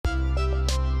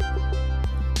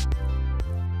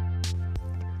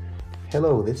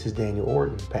Hello, this is Daniel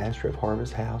Orton, pastor of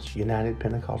Harvest House United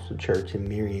Pentecostal Church in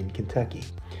Marion, Kentucky.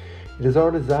 It is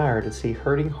our desire to see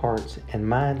hurting hearts and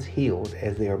minds healed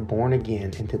as they are born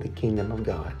again into the kingdom of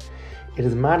God. It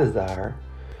is my desire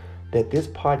that this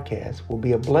podcast will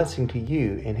be a blessing to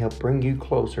you and help bring you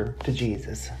closer to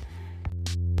Jesus.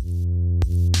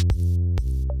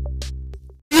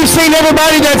 You've seen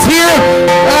everybody that's here.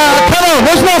 Come on,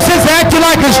 there's no sense acting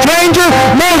like a stranger.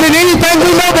 More than anything,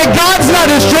 we know that God's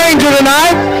not a stranger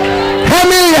tonight. How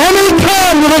many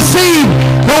come to receive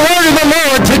the word of the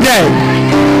Lord today?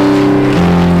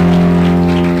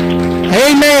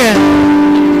 Amen.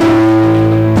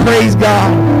 Praise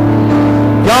God.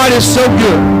 God is so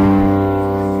good,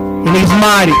 and He's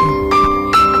mighty.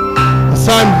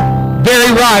 Son, very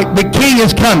right. The King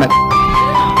is coming.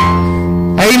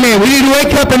 Amen. We need to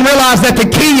wake up and realize that the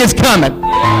King is coming.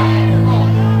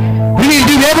 We need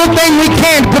to do everything we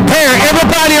can to prepare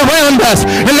everybody around us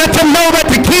and let them know that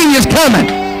the King is coming.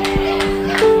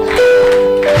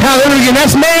 Hallelujah.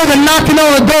 That's more than knocking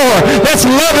on the door. That's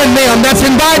loving them. That's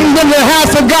inviting them to the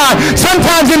house of God.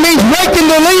 Sometimes it means raking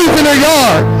the leaves in their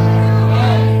yard.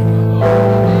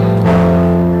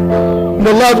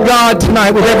 To love God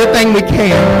tonight with everything we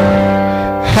can.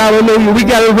 Hallelujah. We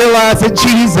got to realize that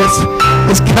Jesus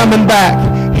is coming back.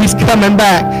 He's coming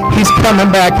back. He's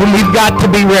coming back. And we've got to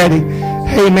be ready.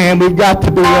 Amen. We've got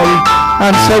to be ready.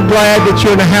 I'm so glad that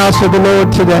you're in the house of the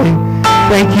Lord today.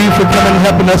 Thank you for coming and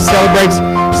helping us celebrate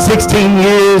 16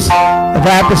 years of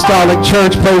Apostolic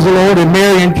Church. Praise the Lord. In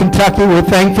Marion, Kentucky. We're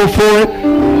thankful for it.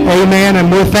 Amen. And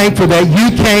we're thankful that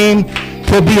you came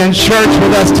to be in church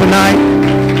with us tonight.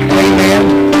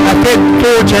 Amen. I said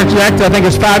 4 churches. Actually, I think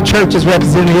it's 5 churches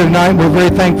represented here tonight. We're very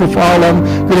thankful for all of them.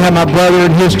 Good to have my brother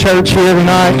and his church here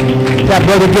tonight. Got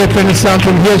Brother Giffen and son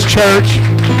from his church.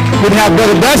 Good to have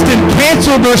Brother Dustin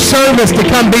canceled their service to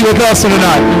come be with us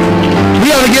tonight.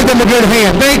 We ought to give them a good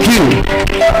hand. Thank you.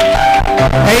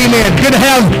 Amen. Good to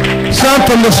have some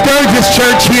from the Sturgis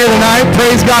Church here tonight.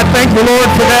 Praise God. Thank the Lord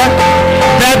for that.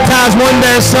 Baptized one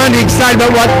there Sunday. Excited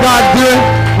about what God's doing.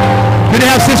 Good to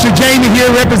have Sister Jamie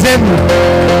here representing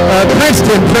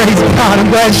Princeton. Praise God. I'm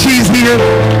glad she's here.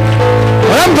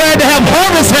 But I'm glad to have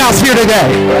Harvest House here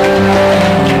today.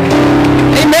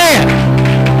 Amen.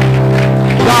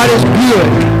 God is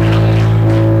good.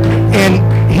 And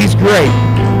He's great.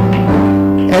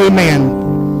 Amen.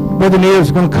 Brother Neil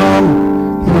is going to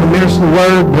come. He's going to minister the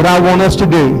word. What I want us to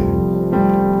do.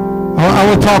 I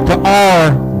want to talk to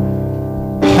our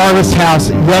Harvest House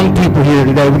young people here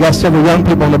today. We got several young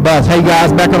people on the bus. Hey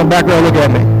guys, back on the back row, look at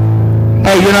me.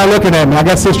 Hey, you're not looking at me. I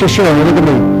got Sister Shirley. Look at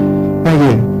me. Thank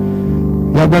you.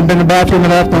 Y'all been in the bathroom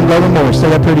enough? Don't go no more.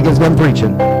 Stay up here to get done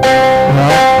preaching.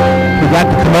 We got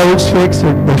the commodes fixed.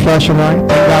 They're flushing right.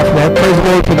 Thank God for that. Praise the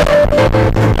Lord for that.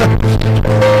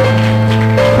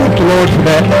 Thank the Lord for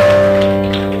that.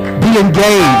 Be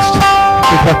engaged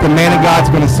with what the man of God's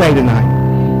going to say tonight.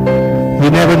 You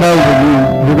never know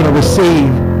when you're going to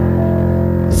receive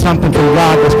something from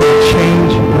God that's going to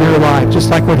change your life. Just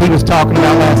like what he was talking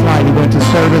about last night. He went to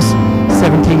service,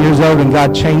 17 years old, and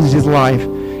God changed his life,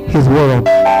 his world.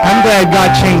 I'm glad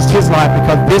God changed his life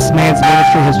because this man's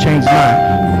ministry has changed mine.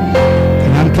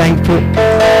 And I'm thankful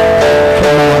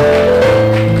for my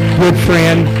good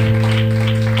friend.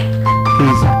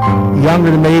 He's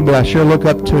younger than me, but I sure look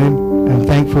up to him. I'm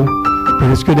thankful. But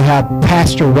it's good to have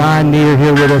Pastor Ryan Neer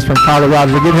here with us from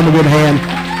Colorado. We'll give him a good hand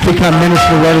to come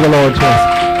minister the word of the Lord to us.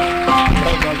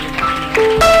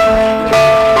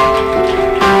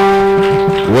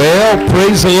 Well,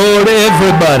 praise the Lord,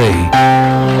 everybody.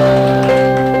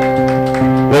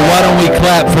 Well, why don't we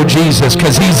clap for Jesus?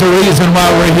 Because He's the reason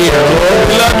why we're here. Lord,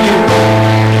 we love you.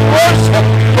 Worship.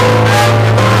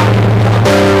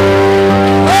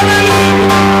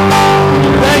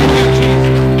 Thank you,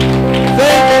 Jesus.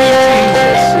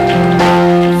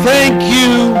 Thank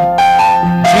you,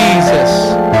 Jesus.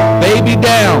 Baby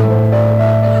down.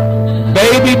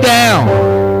 Baby down.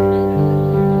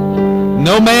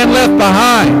 No man left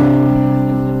behind.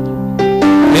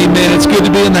 Amen. It's good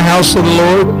to be in the house of the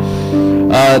Lord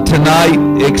tonight.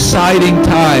 Exciting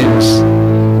times.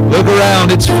 Look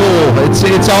around. It's full.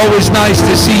 It's always nice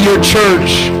to see your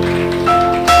church.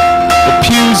 The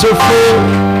pews are full.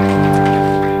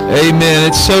 Amen.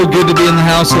 It's so good to be in the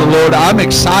house of the Lord. I'm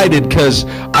excited because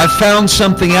I found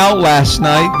something out last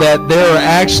night that there are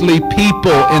actually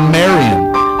people in Marion.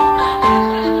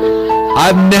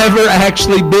 I've never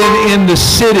actually been in the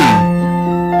city,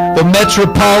 the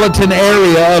metropolitan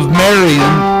area of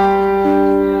Marion,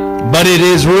 but it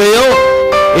is real.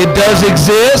 It does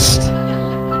exist.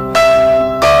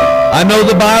 I know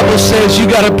the Bible says you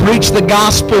got to preach the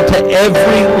gospel to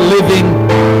every living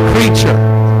preacher.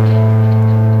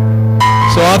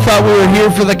 So I thought we were here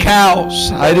for the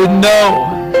cows. I didn't know.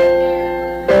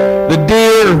 The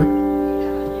deer.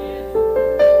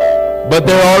 But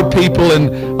there are people, and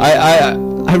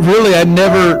I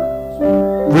never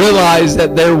realized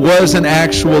that there was an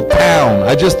actual town.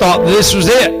 I just thought this was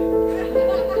it.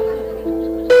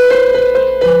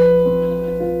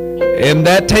 And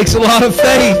that takes a lot of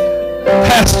faith,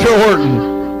 Pastor Horton.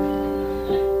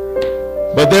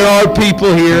 But there are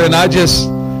people here, and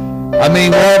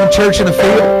we're having church in a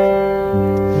field.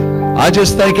 I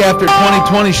just think after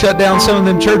 2020 shut down some of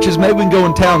them churches, maybe we can go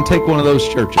in town and take one of those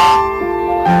churches.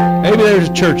 Maybe there's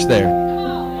a church there.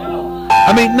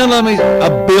 A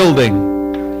building.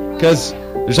 Because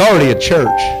there's already a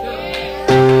church.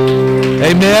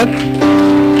 Amen?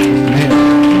 Man.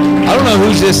 I don't know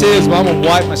whose this is, but I'm going to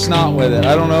wipe my snot with it.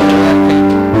 I don't know where that came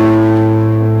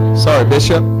from. Sorry,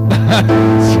 Bishop.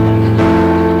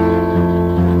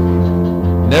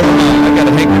 Never mind. I got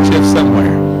a handkerchief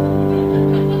somewhere.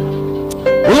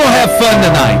 We're going to have fun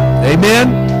tonight. Amen?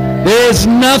 There is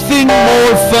nothing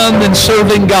more fun than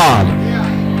serving God.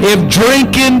 If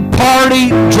drinking, party,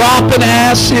 dropping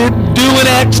acid, doing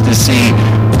ecstasy,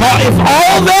 if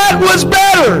all that was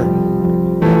better,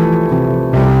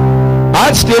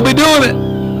 I'd still be doing it.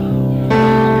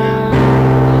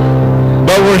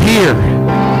 But we're here.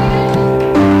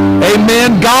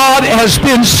 Amen. God has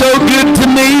been so good to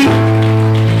me.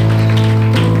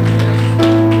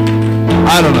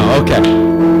 I don't know. Okay.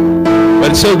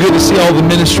 But it's so good to see all the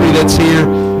ministry that's here.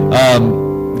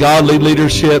 Godly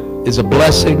leadership is a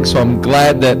blessing, so I'm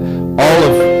glad that all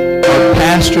of our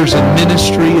pastors and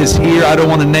ministry is here. I don't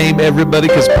want to name everybody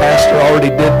because Pastor already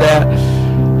did that.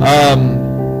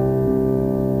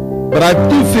 But I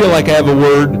do feel like I have a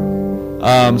word,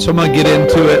 so I'm going to get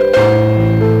into it.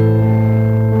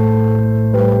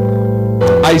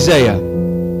 Isaiah.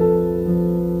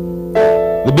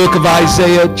 The book of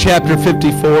Isaiah, chapter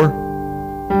 54.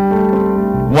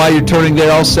 While you're turning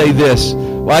there, I'll say this.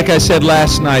 Like I said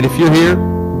last night, if you're here,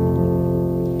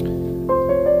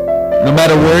 no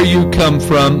matter where you come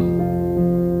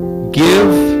from,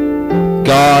 give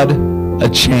God a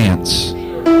chance.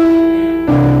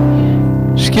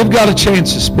 Just give God a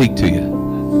chance to speak to you.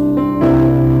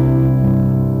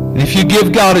 And if you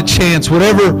give God a chance,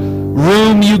 whatever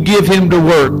room you give Him to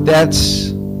work,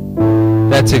 that's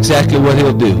exactly what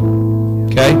He'll do.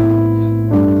 Okay?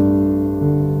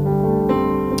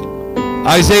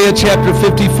 Isaiah chapter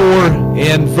 54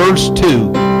 and verse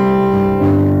 2.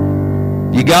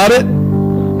 You got it?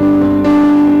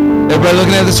 Everybody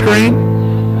looking at the screen?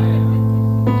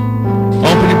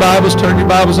 Open your Bibles, turn your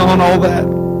Bibles on, all that.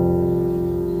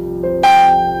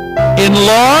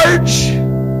 Enlarge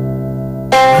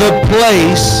the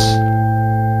place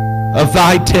of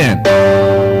thy tent,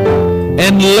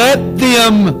 and let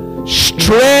them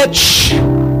stretch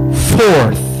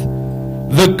forth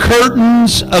the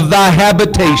curtains of thy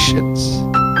habitations.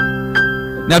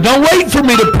 Now don't wait for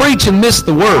me to preach and miss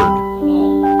the word.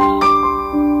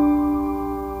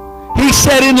 He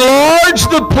said, enlarge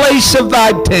the place of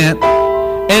thy tent,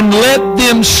 and let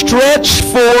them stretch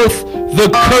forth the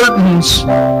curtains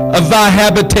of thy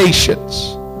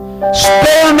habitations.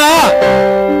 Spare not,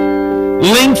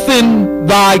 lengthen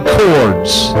thy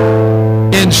cords,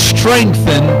 and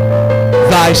strengthen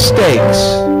thy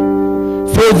stakes.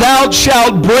 For thou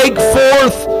shalt break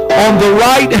forth on the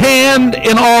right hand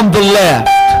and on the left,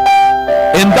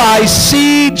 and thy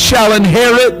seed shall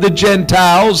inherit the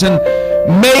Gentiles, and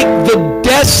make the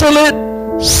desolate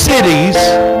cities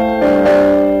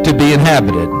to be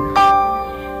inhabited.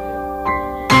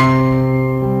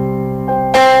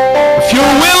 If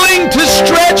you're willing to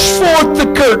stretch forth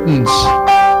the curtains,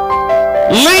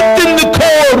 lengthen the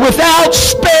cord without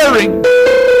sparing,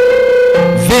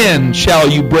 then shall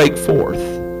you break forth,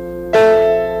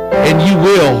 and you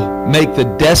will make the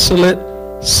desolate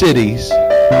cities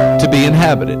to be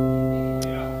inhabited.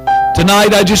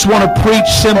 Tonight I just want to preach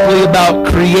simply about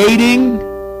creating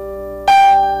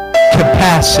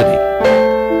capacity,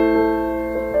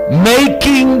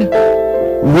 making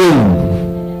room,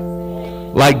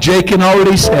 like Jacob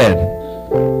already said,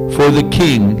 for the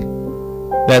king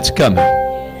that's coming.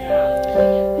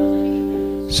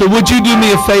 So would you do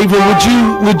me a favor?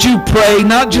 Would you pray,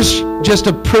 not just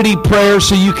a pretty prayer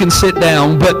so you can sit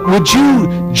down, but would you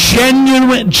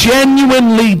genuinely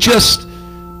just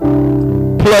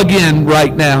plug in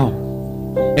right now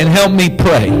and help me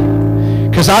pray?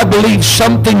 because I believe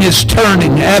something is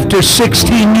turning after 16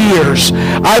 years.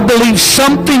 I believe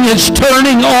something is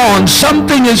turning on.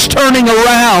 Something is turning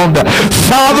around.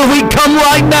 Father, we come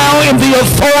right now in the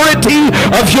authority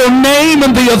of your name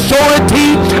and the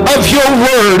authority of your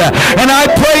word. And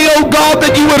I pray, oh God,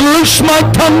 that you would loose my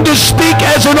tongue to speak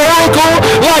as an oracle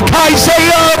like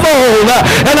Isaiah of old.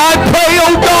 And I pray,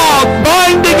 oh God,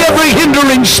 binding every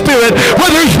hindering spirit,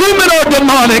 whether human or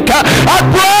demonic, I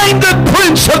bind the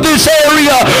prince of this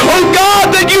area, oh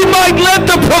God, that you might let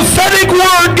the prophetic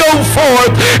word go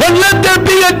forth and let there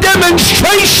be a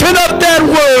demonstration of that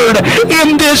word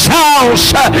in this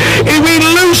house. And we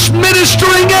loose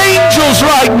ministering angels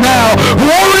right now,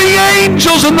 warring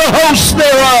angels in the hosts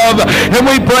thereof, and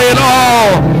we pray it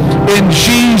all in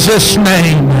Jesus'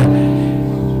 name.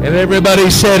 And everybody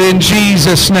said, in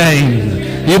Jesus' name.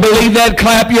 You believe that?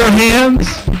 Clap your hands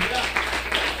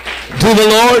to the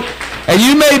Lord. And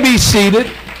you may be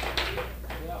seated.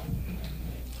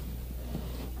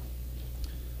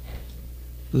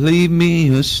 Leave me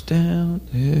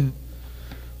astounded.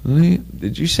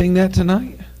 Did you sing that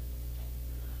tonight?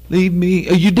 Leave me.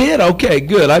 Oh, you did? Okay,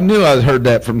 good. I knew I heard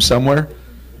that from somewhere.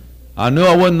 I knew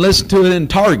I wouldn't listen to it in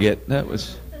Target. That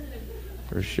was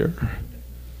for sure.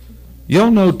 You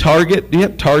don't know Target? Do you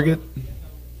have Target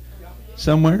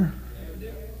somewhere?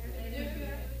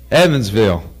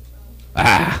 Evansville.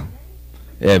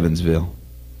 Evansville.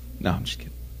 No, I'm just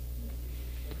kidding.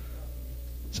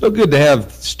 So good to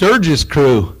have Sturgis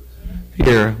crew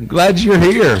here. I'm glad you're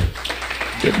here.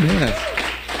 Goodness.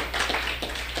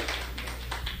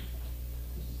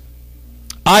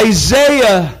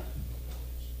 Isaiah.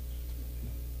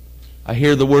 I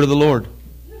hear the word of the Lord.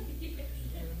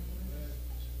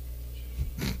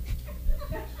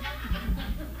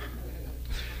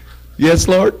 Yes,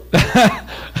 Lord.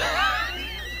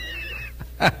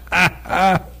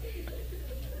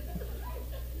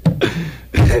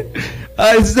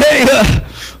 Isaiah,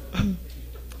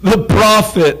 the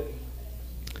prophet.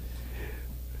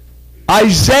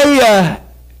 Isaiah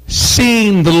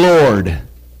seen the Lord.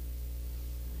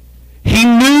 He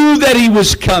knew that he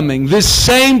was coming. This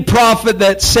same prophet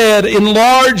that said,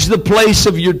 enlarge the place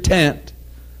of your tent.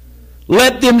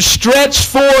 Let them stretch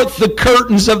forth the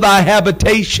curtains of thy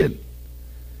habitation.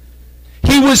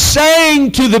 He was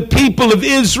saying to the people of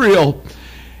Israel,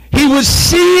 he was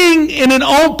seeing in an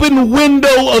open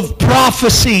window of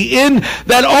prophecy, in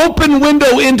that open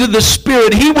window into the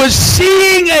Spirit, he was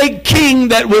seeing a king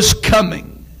that was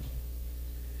coming.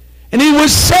 And he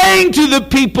was saying to the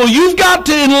people, you've got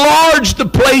to enlarge the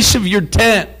place of your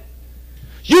tent.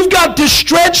 You've got to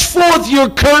stretch forth your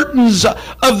curtains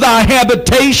of thy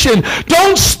habitation.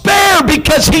 Don't spare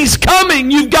because he's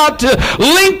coming. You've got to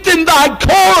lengthen thy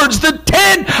cords. The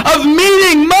tent of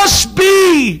meeting must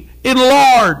be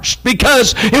enlarged,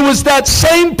 because it was that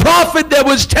same prophet that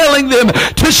was telling them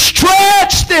to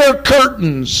stretch their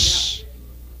curtains.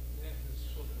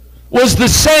 Was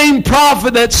the same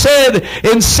prophet that said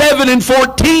in 7 and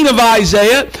 14 of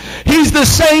Isaiah, he's the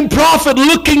same prophet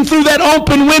looking through that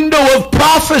open window of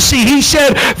prophecy. He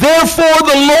said, therefore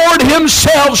the Lord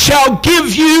himself shall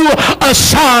give you a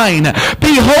sign.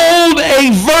 Behold, a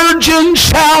virgin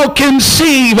shall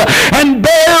conceive and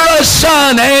bear a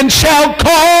son, and shall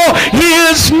call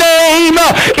his name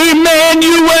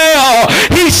Emmanuel.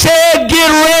 He said, get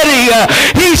ready.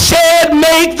 He said,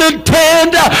 make the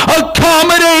tent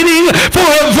accommodating for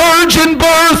a virgin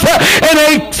birth and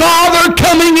a father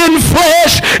coming in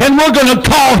flesh, and we're going to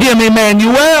call him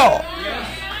Emmanuel.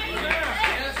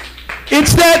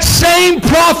 It's that same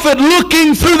prophet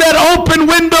looking through that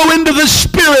open window into the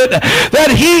Spirit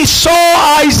that he saw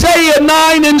Isaiah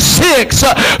 9 and 6.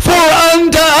 For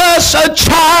unto us a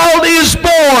child is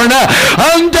born,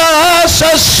 unto us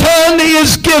a son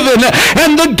is given,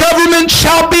 and the government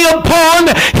shall be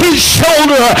upon his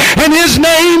shoulder, and his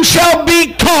name shall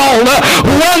be called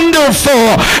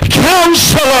Wonderful,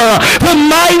 Counselor, the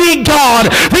Mighty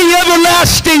God, the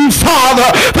Everlasting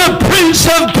Father, the Prince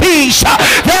of Peace.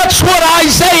 That's what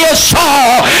Isaiah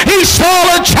saw. He saw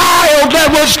a child that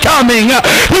was coming.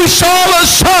 He saw a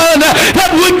son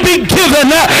that would be given.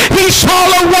 He saw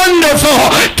a wonderful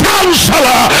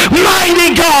Counselor,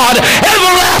 Mighty God,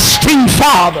 Everlasting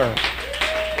Father,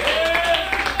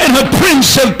 and the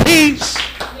Prince of Peace.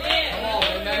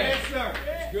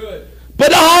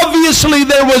 But obviously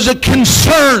there was a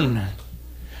concern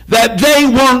that they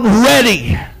weren't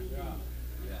ready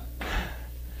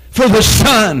for the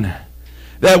son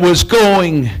that was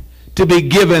going to be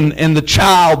given and the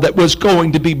child that was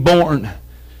going to be born.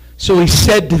 So he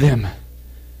said to them,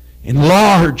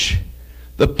 enlarge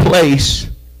the place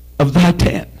of thy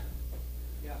tent.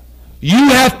 You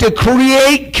have to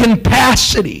create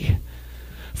capacity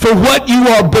for what you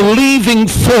are believing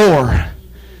for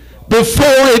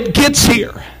before it gets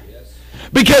here.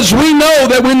 Because we know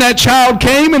that when that child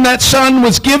came and that son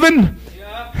was given,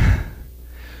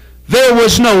 there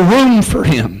was no room for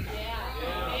him.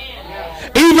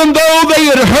 Even though they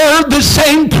had heard the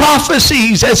same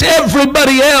prophecies as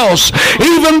everybody else,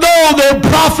 even though their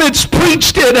prophets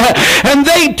preached it and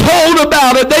they told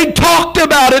about it, they talked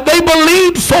about it, they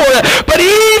believed for it, but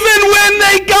even when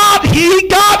he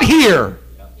got here,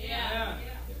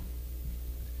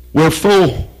 we're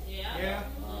full.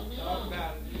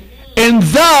 And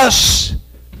thus,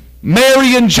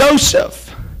 Mary and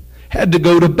Joseph had to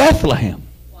go to Bethlehem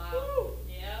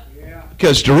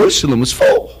because Jerusalem was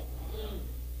full.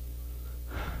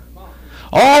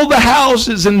 All the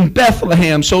houses in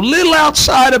Bethlehem, so little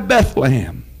outside of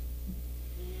Bethlehem,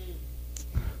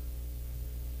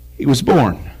 he was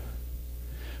born.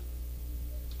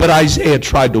 But Isaiah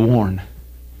tried to warn.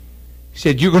 He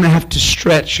said, you're going to have to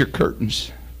stretch your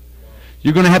curtains.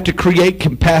 You're going to have to create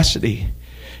capacity.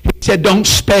 He said, don't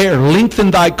spare. Lengthen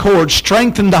thy cords.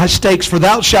 Strengthen thy stakes. For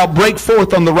thou shalt break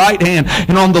forth on the right hand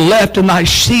and on the left, and thy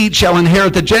seed shall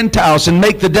inherit the Gentiles and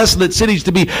make the desolate cities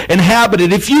to be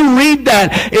inhabited. If you read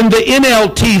that in the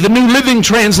NLT, the New Living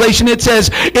Translation, it says,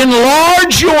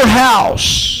 enlarge your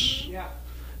house.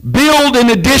 Build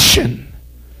an addition.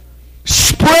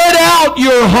 Spread out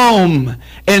your home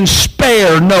and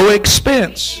spare no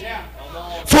expense.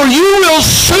 For you will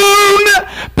soon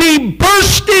be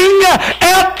bursting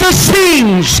at the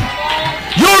seams.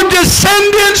 Your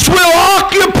descendants will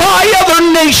occupy other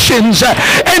nations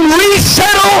and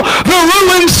resettle the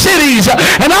ruined cities.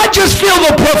 And I just feel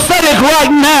the prophetic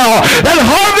right now that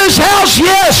Harvest House,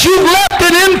 yes, you've left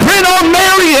an imprint on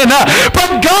Marion,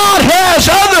 but God has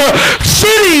other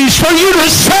cities for you to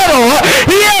settle.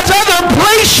 He has other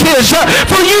places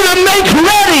for you to make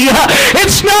ready.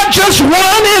 It's not just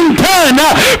one and done,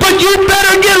 but you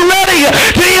better get ready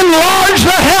to enlarge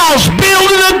the house,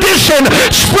 build an addition,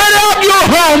 spread out your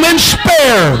home, and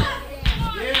spare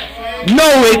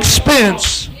no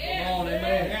expense.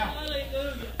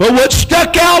 But what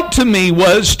stuck out to me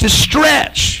was to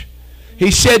stretch. He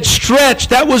said stretch.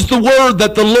 That was the word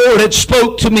that the Lord had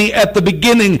spoke to me at the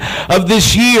beginning of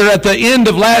this year, at the end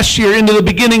of last year, into the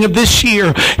beginning of this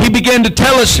year. He began to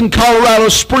tell us in Colorado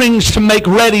Springs to make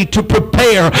ready, to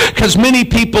prepare. Because many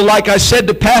people, like I said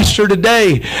to Pastor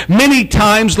today, many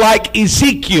times like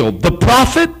Ezekiel, the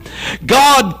prophet,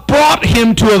 God brought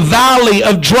him to a valley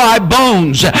of dry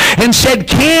bones and said,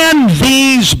 can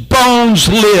these bones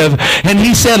live? And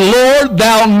he said, Lord,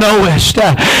 thou knowest.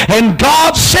 And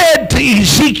God said to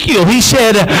Ezekiel, he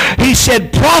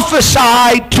said,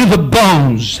 prophesy to the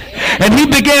bones. And he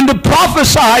began to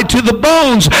prophesy to the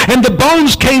bones, and the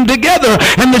bones came together,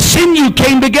 and the sinew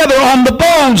came together on the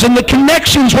bones, and the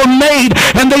connections were made,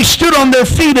 and they stood on their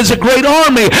feet as a great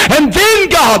army. And then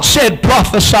God said,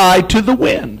 prophesy to the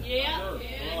wind.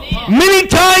 Many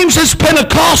times as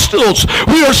Pentecostals,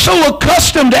 we are so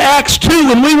accustomed to Acts 2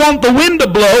 and we want the wind to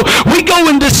blow. We go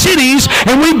into cities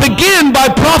and we begin by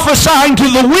prophesying to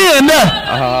the wind.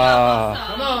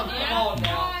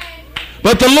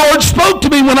 But the Lord spoke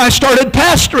to me when I started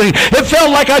pastoring. It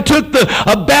felt like I took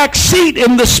a back seat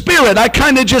in the Spirit. I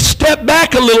kind of just stepped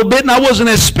back a little bit, and I wasn't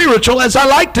as spiritual as I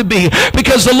like to be.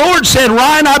 Because the Lord said,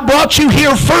 Ryan, I brought you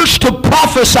here first to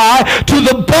prophesy to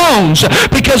the bones.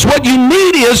 Because what you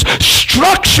need is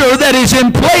structure that is in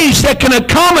place that can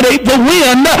accommodate the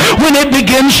wind when it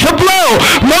begins to blow.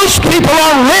 Most people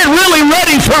aren't really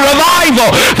ready for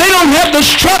revival. They don't have the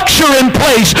structure in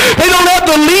place. They don't have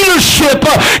the leadership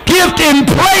gift in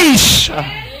place.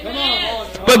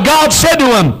 But God said to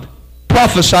him,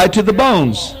 prophesy to the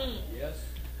bones.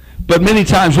 But many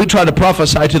times we try to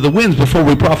prophesy to the winds before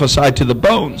we prophesy to the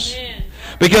bones.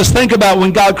 Because think about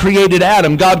when God created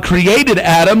Adam. God created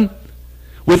Adam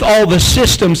with all the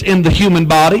systems in the human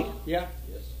body.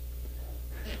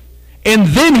 And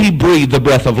then he breathed the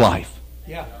breath of life.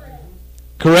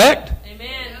 Correct?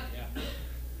 Amen.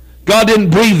 God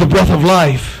didn't breathe the breath of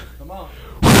life.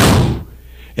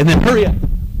 And then hurry up.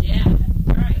 Yeah,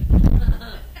 right.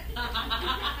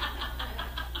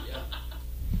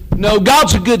 No,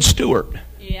 God's a good steward.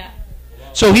 Yeah.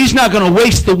 So he's not going to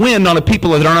waste the wind on the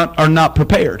people that are not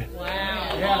prepared. Wow.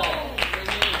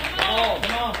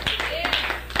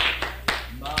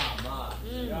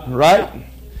 Right?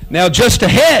 Now just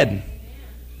ahead.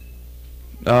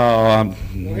 Oh,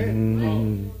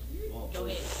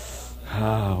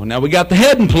 now we got the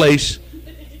head in place.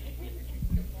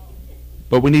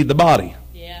 But we need the body.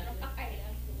 Yeah.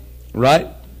 Right?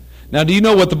 Now, do you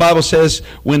know what the Bible says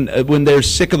when they're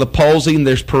sick of the palsy and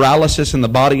there's paralysis in the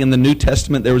body? In the New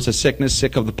Testament, there was a sickness,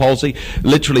 sick of the palsy,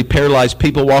 literally paralyzed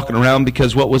people walking around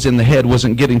because what was in the head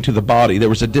wasn't getting to the body. There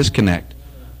was a disconnect.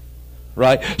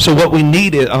 Right? So what we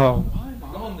need is...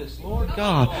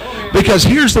 God. Because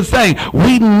here's the thing,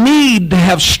 we need to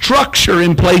have structure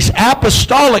in place,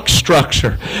 apostolic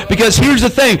structure. Because here's the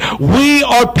thing, we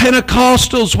are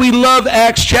Pentecostals. We love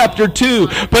Acts chapter 2.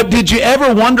 But did you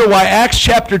ever wonder why Acts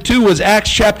chapter 2 was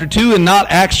Acts chapter 2 and not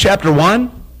Acts chapter 1?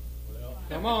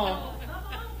 Come on.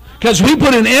 Because we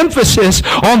put an emphasis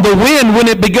on the wind when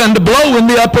it began to blow in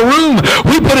the upper room.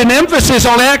 We put an emphasis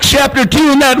on Acts chapter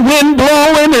 2 and that wind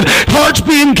blowing and hearts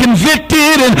being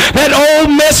convicted and that old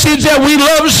message that we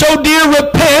love so dear,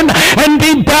 repent and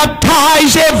be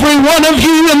baptized, every one of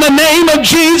you, in the name of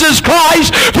Jesus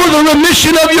Christ for the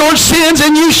remission of your sins,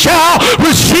 and you shall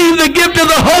receive the gift of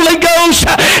the Holy Ghost.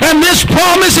 And this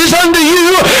promise is unto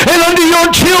you and unto your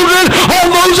children, all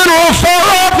those that are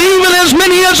afar off, even as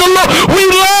many as the Lord. We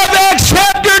love Acts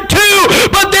chapter 2,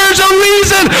 but there's a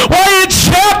reason why it's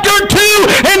chapter 2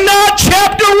 and not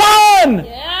chapter 1.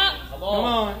 Yeah. Come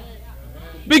on.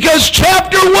 Because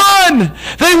chapter 1,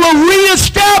 they were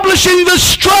reestablishing the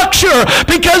structure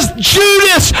because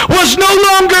Judas was no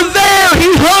longer there.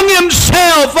 He hung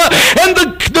himself. And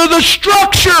the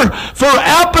structure for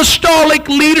apostolic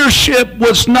leadership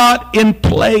was not in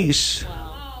place.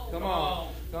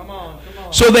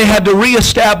 So they had to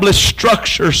reestablish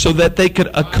structure so that they could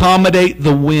accommodate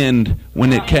the wind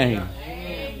when it came.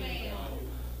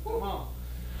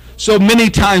 So many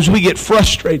times we get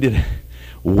frustrated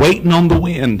waiting on the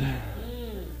wind.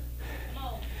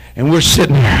 And we're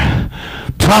sitting there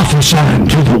prophesying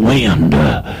to the wind.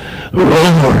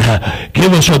 Lord,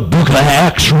 give us a book of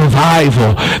Acts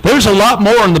revival. There's a lot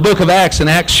more in the book of Acts than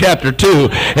Acts chapter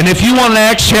 2. And if you want an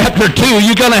Acts chapter 2,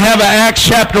 you're going to have an Acts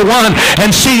chapter 1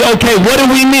 and see, okay, what do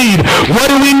we need?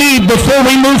 What do we need before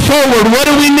we move forward?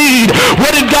 What do we need?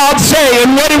 What did God say?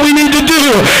 And what do we need to do?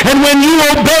 And when you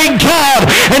obey God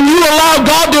and you allow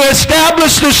God to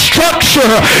establish the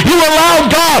structure, you allow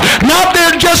God not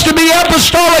there just to be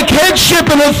apostolic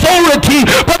headship and authority,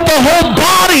 but the whole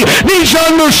body needs to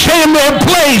understand their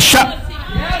place.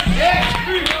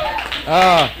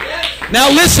 Now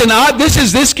listen,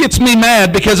 this gets me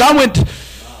mad because I went,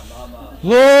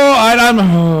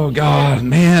 oh God,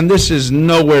 man, this is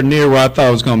nowhere near where I thought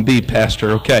it was going to be,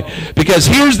 Pastor. Okay, because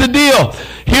here's the deal.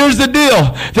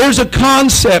 There's a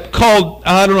concept called,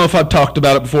 I don't know if I've talked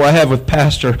about it before. I have with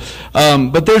Pastor,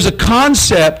 but there's a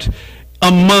concept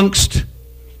amongst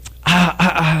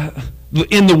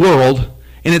in the world.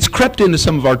 And it's crept into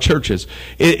some of our churches.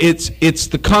 It's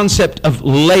the concept of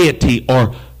laity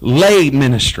or lay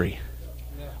ministry.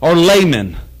 Or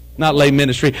laymen. Not lay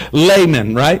ministry.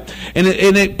 Laymen, right? And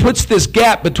it puts this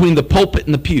gap between the pulpit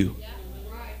and the pew.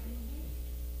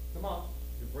 Come on.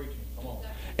 You're preaching. Come on.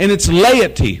 And it's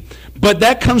laity. But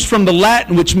that comes from the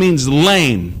Latin, which means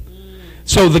lame.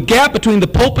 So the gap between the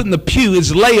pulpit and the pew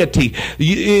is laity.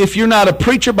 If you're not a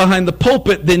preacher behind the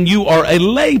pulpit, then you are a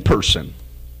lay person.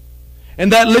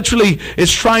 And that literally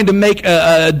is trying to make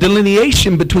a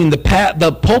delineation between the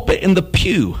pulpit and the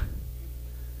pew.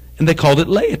 And they called it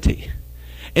laity.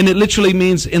 And it literally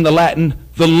means in the Latin,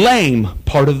 the lame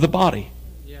part of the body.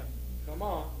 Yeah. Come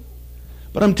on.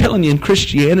 But I'm telling you, in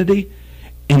Christianity,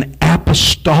 in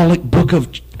apostolic book of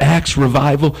Acts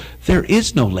revival, there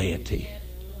is no laity.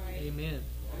 Amen.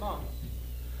 Come on.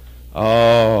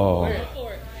 Oh.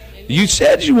 You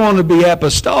said you wanted to be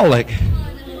apostolic.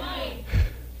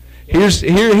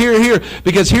 Here.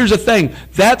 Because here's the thing.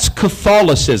 That's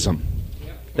Catholicism.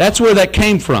 That's where that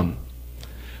came from.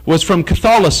 Was from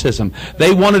Catholicism.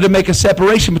 They wanted to make a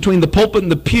separation between the pulpit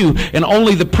and the pew, and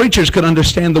only the preachers could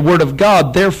understand the Word of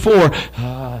God. Therefore,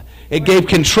 it gave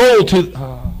control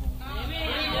to...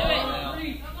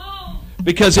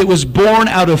 because it was born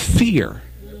out of fear.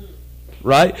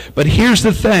 Right? But here's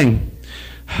the thing.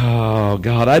 Oh,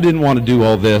 God, I didn't want to do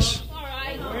all this.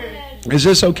 Is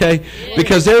this okay?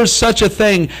 Because there's such a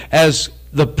thing as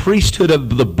the priesthood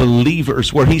of the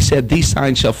believers, where he said, these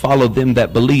signs shall follow them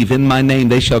that believe. In my name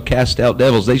they shall cast out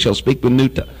devils. They shall speak with new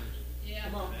tongues.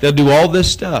 They'll do all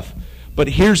this stuff. But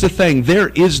here's the thing. There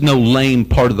is no lame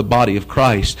part of the body of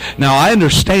Christ. Now, I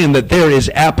understand that there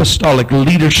is apostolic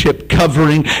leadership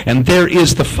covering, and there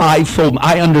is the fivefold.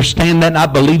 I understand that, and I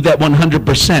believe that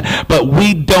 100%. But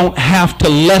we don't have to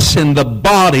lessen the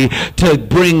body to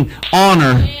bring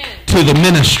honor to the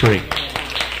ministry.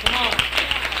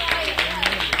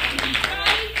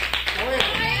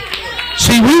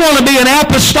 See, we want to be an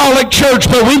apostolic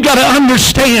church, but we've got to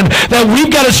understand that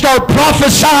we've got to start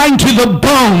prophesying to the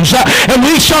bones. And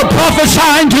we start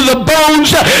prophesying to the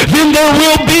bones, then there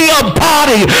will be a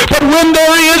body. But when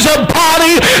there is a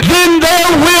body, then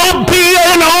there will be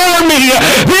an army.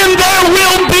 Then there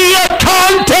will be a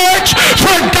context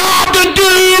for God to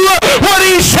do what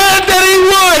he said that he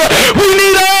would. We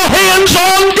need all hands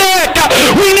on deck.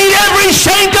 We need every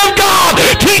saint of God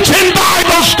teaching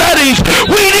Bible studies.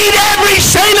 We need every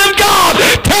saint of God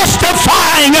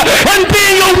testifying and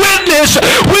being a witness.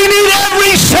 We need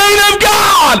every saint of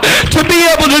God to be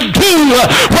able to do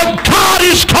what God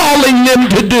is calling them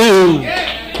to do.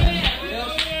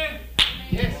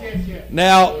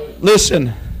 Now,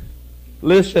 listen.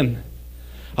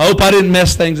 I hope I didn't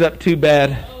mess things up too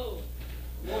bad.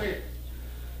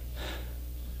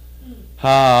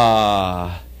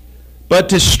 But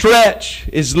to stretch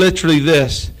is literally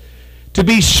this. To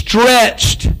be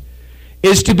stretched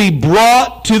is to be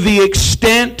brought to the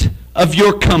extent of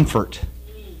your comfort.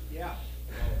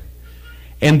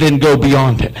 And then go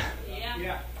beyond it.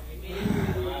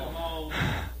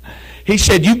 He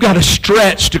said you've got to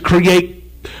stretch to create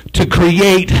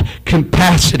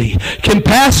capacity.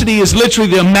 Capacity is literally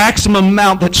the maximum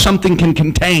amount that something can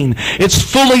contain. It's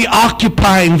fully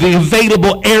occupying the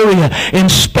available area in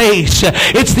space.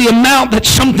 It's the amount that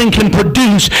something can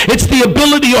produce. It's the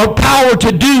ability or power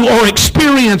to do or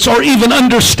experience or even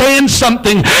understand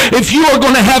something. If you are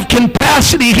going to have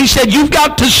capacity, he said, you've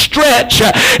got to stretch.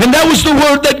 And that was the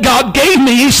word that God gave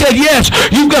me. He said, yes,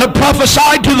 you've got to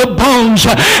prophesy to the bones,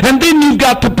 and then you've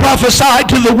got to prophesy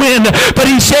to the wind. But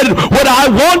he said, what I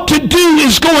want to do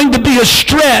is going to be a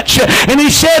stretch. And he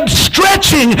said,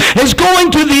 stretching is going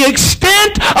to the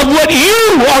extent of what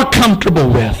you are comfortable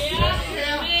with.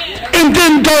 And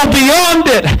then go beyond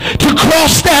it to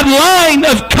cross that line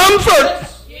of comfort.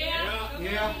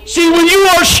 See, when you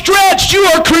are stretched, you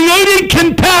are creating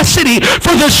capacity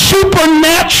for the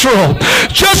supernatural.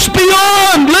 Just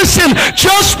beyond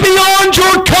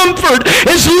your comfort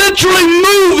is literally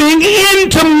moving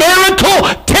into miracle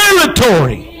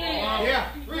territory.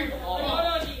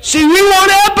 See, we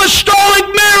want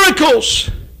apostolic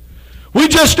miracles. We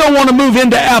just don't want to move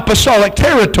into apostolic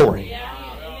territory.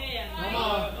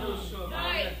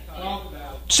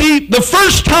 See, the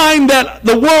first time that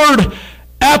the word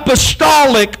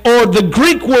apostolic, or the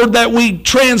Greek word that we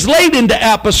translate into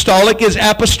apostolic, is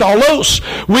apostolos,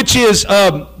 which is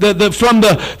from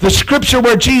the scripture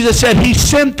where Jesus said he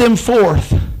sent them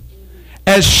forth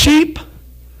as sheep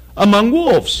among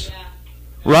wolves.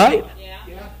 Right?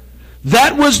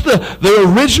 That was the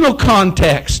original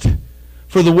context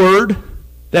for the word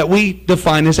that we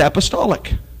define as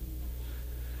apostolic.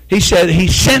 He said he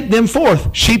sent them forth,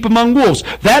 sheep among wolves.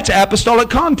 That's apostolic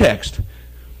context.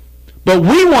 But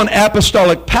we want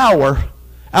apostolic power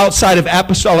outside of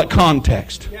apostolic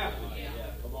context.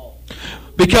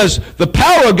 Because the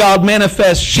power of God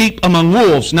manifests sheep among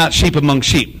wolves, not sheep among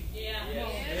sheep.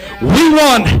 We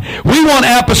want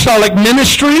apostolic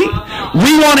ministry.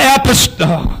 We want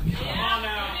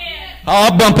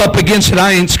I'll bump up against it.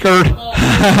 I ain't scared.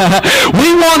 We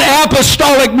want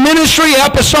apostolic ministry,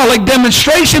 apostolic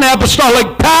demonstration,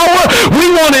 apostolic power.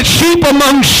 We want it sheep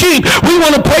among sheep. We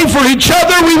want to pray for each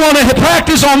other. We want to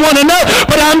practice on one another.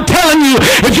 But I'm telling you,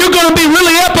 if you're going to be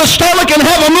really apostolic and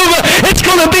have a movement, it's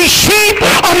going to be sheep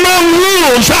among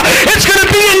wolves. It's going to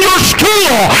be in your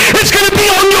school. It's going to be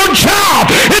on your job.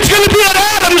 It's going to be at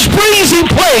Adam's breezy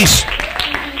place.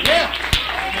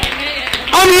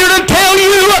 I'm here to tell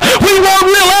you, we want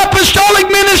real apostolic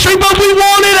ministry, but we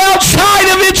want it outside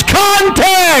of its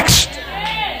context.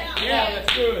 Yeah,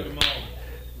 that's good.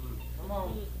 Come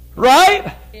on.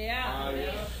 Right? Yeah.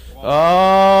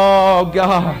 Oh,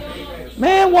 God.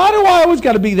 Man, why do I always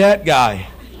got to be that guy?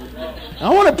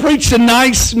 I want to preach a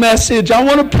nice message. I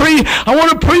want to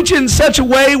preach in such a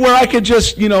way where I could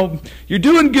just, you're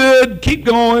doing good, keep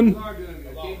going.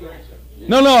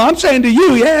 No, I'm saying to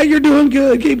you, yeah, you're doing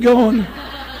good, keep going.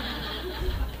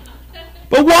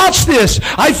 But watch this.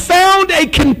 I found a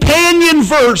companion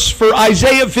verse for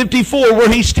Isaiah 54 where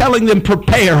he's telling them,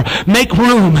 prepare, make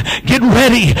room, get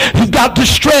ready. You've got to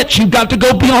stretch. You've got to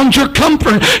go beyond your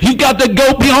comfort. You've got to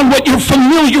go beyond what you're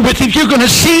familiar with if you're going to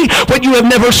see what you have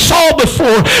never saw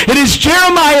before. It is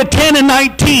Jeremiah 10 and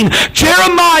 19.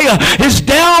 Jeremiah is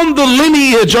down the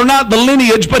lineage, or not the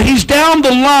lineage, but he's down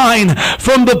the line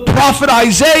from the prophet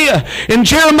Isaiah. In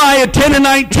Jeremiah 10 and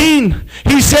 19,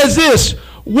 he says this,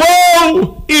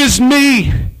 woe is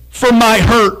me for my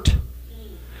hurt.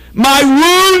 My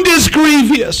wound is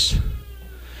grievous.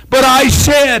 But I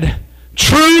said,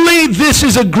 truly this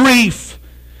is a grief,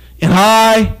 and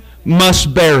I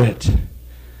must bear it.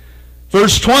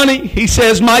 Verse 20, he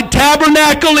says, my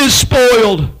tabernacle is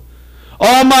spoiled.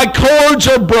 All my cords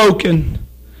are broken.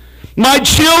 My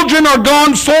children are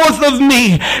gone forth of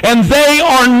me, and they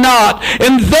are not.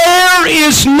 And there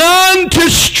is none to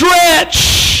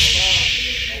stretch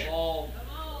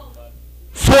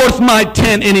forth my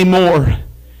tent anymore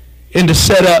and to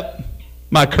set up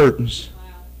my curtains.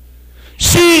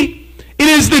 See, it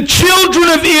is the children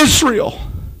of Israel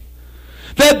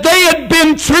that they had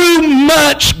been through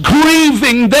much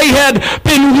grieving. They had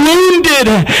been wounded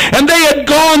and they had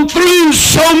gone through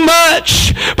so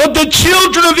much. But the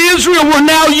children of Israel were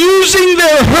now using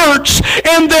their hurts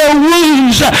and their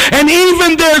wounds and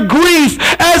even their grief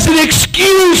as an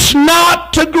excuse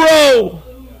not to grow.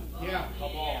 Yeah,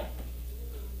 come on.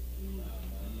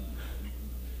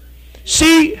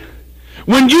 See,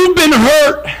 when you've been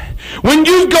hurt, when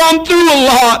you've gone through a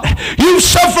lot, you've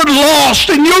suffered loss,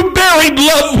 and you've buried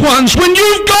loved ones, when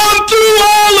you've gone through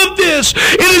all of this,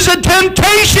 it is a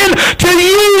temptation to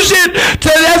use it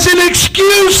as an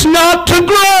excuse not to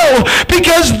grow.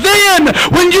 Because then,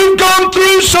 when you've gone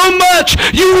through so much,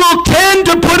 you will tend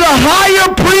to put a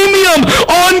higher premium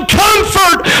on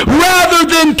comfort rather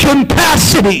than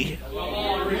capacity.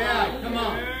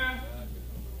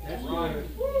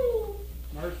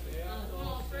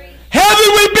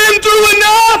 Haven't we been through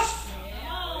enough?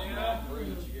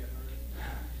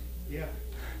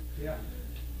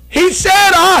 He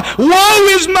said, woe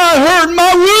is my hurt,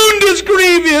 my wound is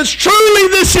grievous. Truly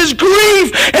this is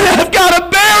grief, and I've got to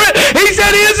bear it. He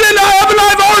said, haven't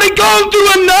I already gone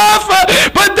through enough?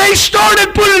 But they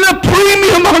started putting a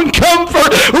premium on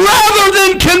comfort rather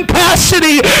than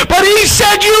capacity. But he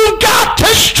said, you've got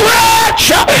to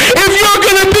stretch if you're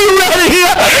going to be ready.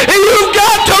 And you've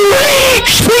got to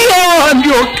reach beyond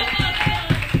your...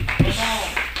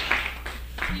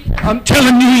 I'm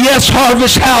telling you, yes,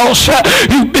 Harvest House,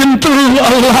 you've been through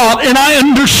a lot, and I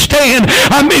understand.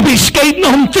 I may be skating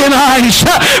on thin ice,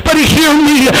 but hear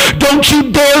me, don't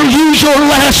you dare use your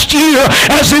last year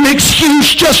as an excuse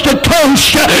just to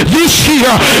coast this year,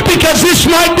 because this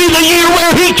might be the year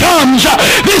where he comes.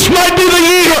 This might be the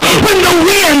year when the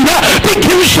wind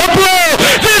begins to blow.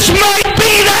 This might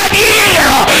be that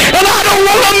year, and I don't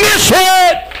want to miss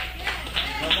it.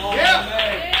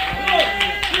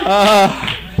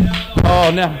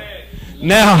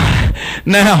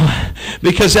 Now,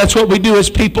 because that's what we do as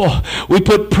people. We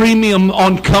put premium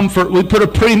on comfort. We put a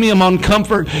premium on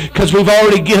comfort because we've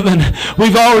already given.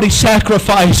 We've already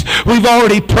sacrificed. We've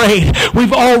already prayed.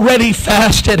 We've already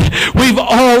fasted. We've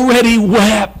already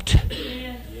wept.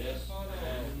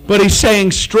 But he's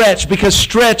saying stretch, because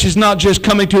stretch is not just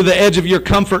coming to the edge of your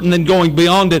comfort and then going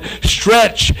beyond it.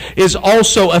 Stretch is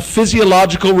also a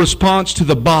physiological response to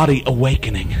the body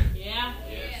awakening.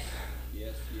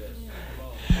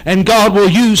 And God will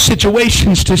use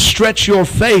situations to stretch your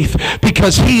faith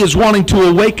because he is wanting to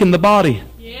awaken the body.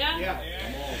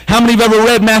 How many have ever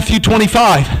read Matthew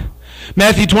 25?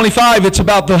 Matthew 25, it's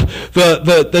about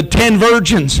the 10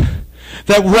 virgins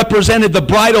that represented the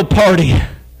bridal party.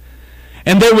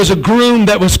 And there was a groom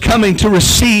that was coming to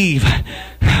receive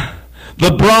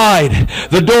the bride.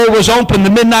 The door was open.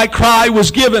 The midnight cry was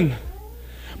given.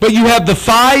 But you have the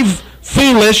 5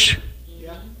 foolish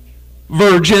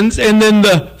virgins and then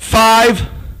the 5,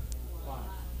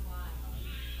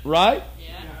 right?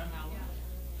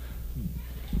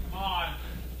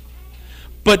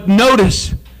 But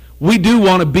notice, we do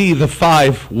want to be the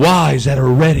 5 wise that are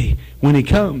ready when he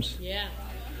comes.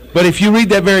 But if you read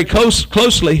that very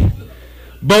closely,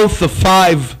 both the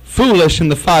 5 foolish and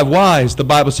the 5 wise, the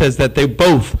Bible says that they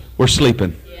both were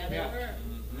sleeping.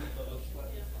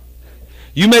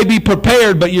 You may be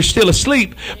prepared, but you're still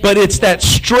asleep. But it's that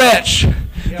stretch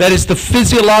that is the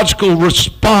physiological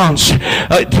response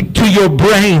to your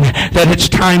brain that it's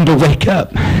time to wake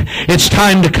up. It's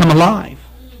time to come alive.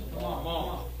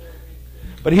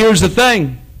 But here's the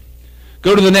thing.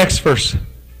 Go to the next verse.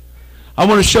 I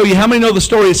want to show you, how many know the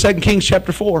story of 2 Kings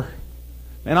chapter 4?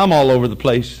 Man, I'm all over the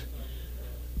place.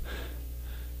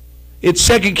 It's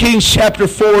 2 Kings chapter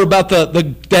 4 about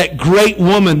that great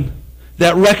woman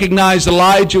that recognized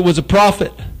Elijah was a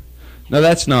prophet. No,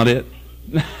 that's not it.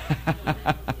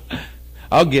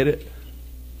 I'll get it.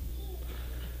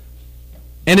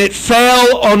 And it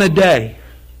fell on a day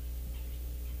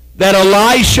that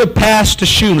Elisha passed to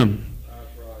Shunem,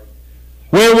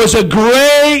 where was a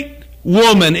great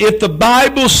woman. If the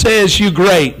Bible says you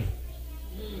great,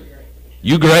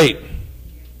 you great.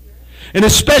 And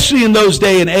especially in those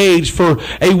day and age, for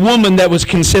a woman that was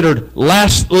considered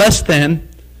less than,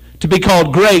 to be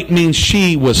called great means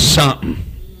she was something.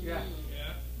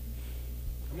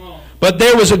 But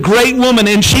there was a great woman,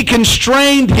 and she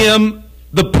constrained him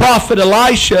the prophet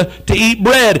Elisha to eat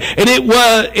bread.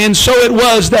 And so it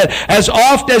was that as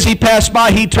oft as he passed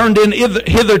by, he turned in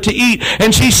hither to eat.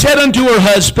 And she said unto her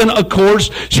husband, of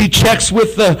course, she checks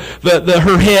with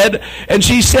her head, and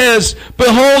she says,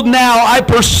 Behold, now I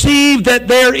perceive that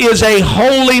there is a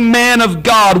holy man of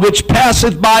God which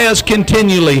passeth by us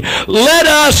continually. Let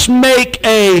us make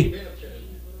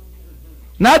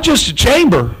not just a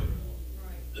chamber.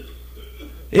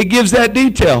 It gives that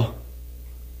detail.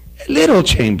 A little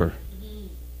chamber.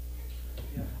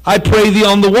 I pray thee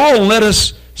on the wall, and let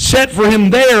us set for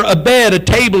him there a bed, a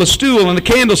table, a stool, and a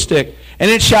candlestick. And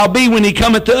it shall be when he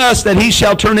cometh to us that he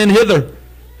shall turn in hither.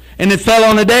 And it fell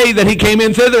on a day that he came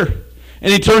in thither.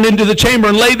 And he turned into the chamber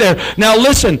and lay there. Now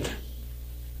listen,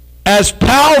 as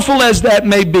powerful as that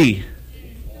may be,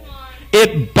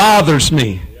 it bothers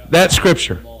me, that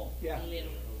scripture.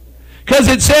 Because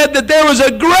it said that there was a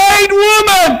great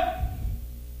woman.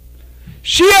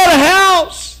 She had a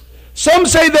house. Some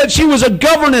say that she was a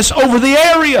governess over the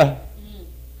area.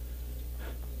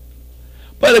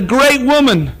 But a great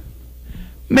woman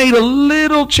made a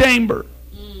little chamber.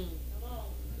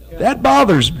 That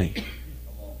bothers me.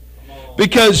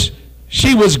 Because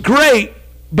she was great,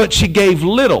 but she gave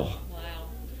little.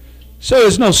 So it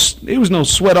was no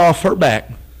sweat off her back.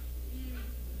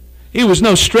 It was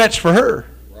no stretch for her.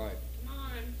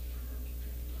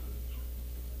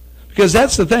 Because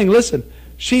that's the thing. Listen,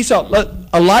 she saw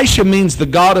Elisha means the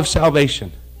God of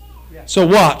salvation. So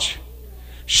watch.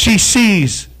 She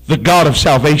sees the God of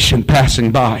salvation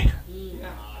passing by.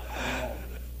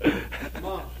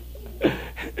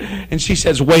 And she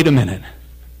says, wait a minute.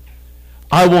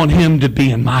 I want him to be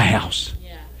in my house.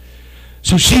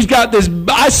 So she's got this,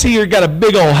 I see her got a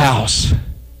big old house.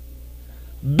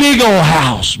 Big old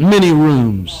house, many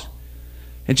rooms.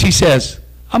 And she says,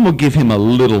 I'm going to give him a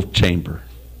little chamber.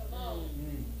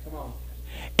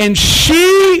 And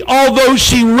she, although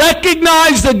she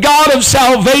recognized the God of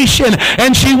salvation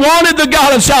and she wanted the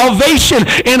God of salvation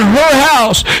in her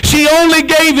house, she only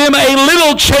gave him a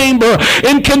little chamber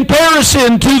in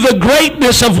comparison to the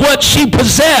greatness of what she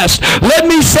possessed. Let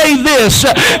me say this,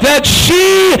 that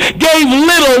she gave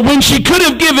little when she could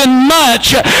have given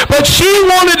much, but she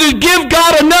wanted to give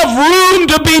God enough room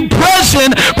to be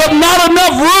present, but not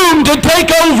enough room to take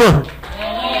over.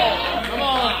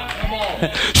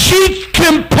 She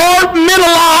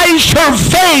compartmentalized her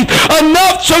faith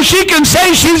enough so she can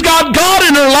say she's got God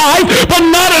in her life, but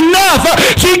not enough.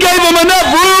 She gave him enough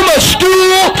room, a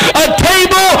stool, a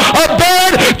table, a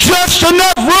bed, just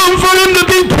enough room for him to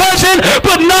be present,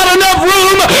 but not enough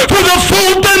room for the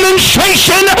full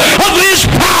demonstration of his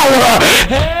power.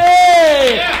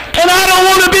 Hey! And I don't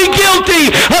want to be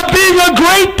guilty of being a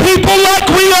great people like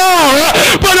we are,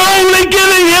 but only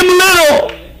giving him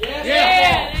little.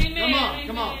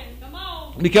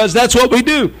 Because that's what we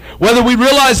do. Whether we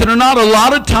realize it or not, a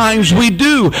lot of times we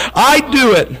do. I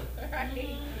do it.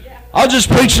 I'll just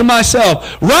preach to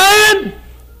myself. Ryan!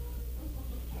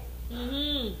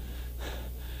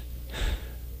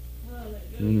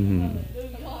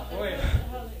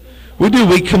 We do.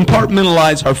 We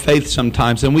compartmentalize our faith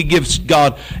sometimes, and we give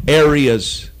God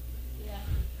areas.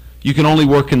 You can only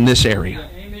work in this area.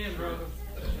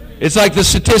 It's like the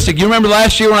statistic. You remember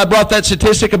last year when I brought that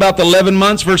statistic about the 11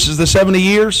 months versus the 70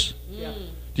 years? Yeah.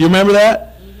 Do you remember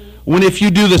that? Mm-hmm. When if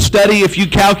you do the study, if you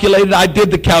calculate it, I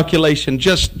did the calculation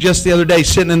just the other day,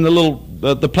 sitting in the little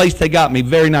the place they got me.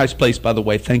 Very nice place, by the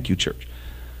way. Thank you, church.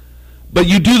 But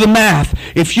you do the math.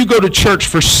 If you go to church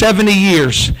for 70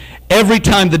 years, every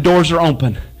time the doors are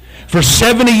open, for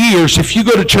 70 years, if you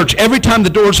go to church, every time the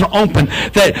doors are open,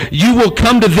 that you will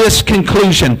come to this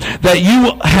conclusion, that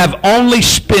you have only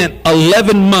spent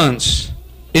 11 months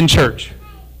in church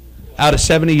out of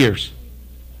 70 years.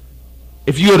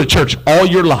 If you go to church all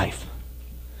your life,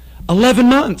 11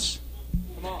 months.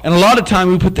 And a lot of time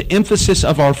we put the emphasis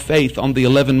of our faith on the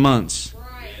 11 months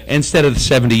instead of the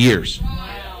 70 years.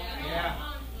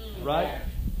 Right?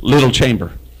 Little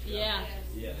chamber.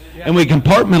 And we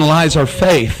compartmentalize our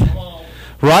faith.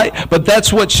 Right? But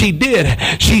that's what she did.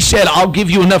 She said, I'll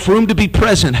give you enough room to be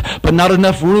present, but not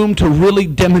enough room to really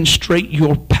demonstrate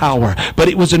your power. But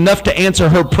it was enough to answer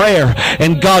her prayer.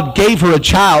 And God gave her a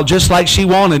child just like she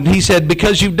wanted. He said,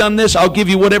 because you've done this, I'll give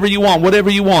you whatever you want,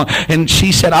 whatever you want. And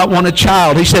she said, I want a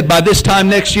child. He said, by this time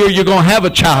next year, you're going to have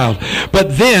a child.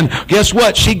 But then, guess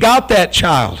what? She got that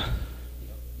child.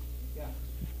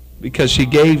 Because she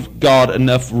gave God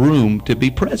enough room to be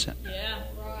present.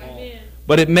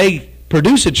 But it may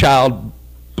produce a child,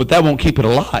 but that won't keep it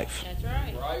alive. That's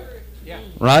right.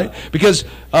 Right? Because,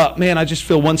 man, I just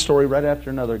feel one story right after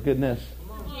another. Goodness.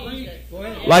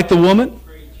 Like the woman,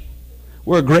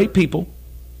 we're a great people.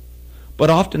 But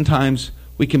oftentimes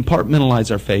we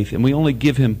compartmentalize our faith and we only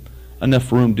give Him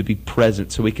enough room to be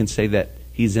present so we can say that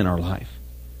He's in our life.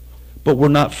 But we're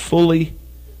not fully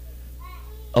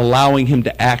allowing Him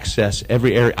to access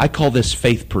every area. I call this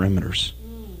faith perimeters.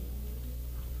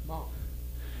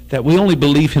 That we only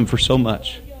believe Him for so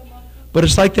much. But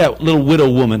it's like that little widow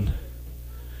woman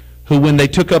who, when they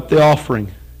took up the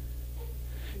offering,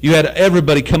 you had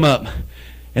everybody come up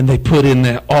and they put in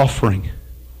that offering.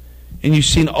 And you've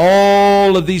seen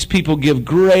all of these people give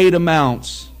great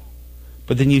amounts.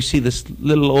 But then you see this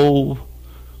little old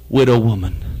widow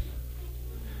woman.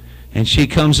 And she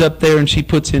comes up there and she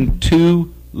puts in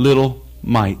 2 little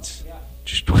mites.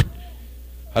 Just,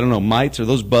 I don't know, mites? Are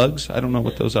those bugs? I don't know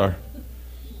what those are.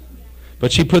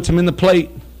 But she puts them in the plate.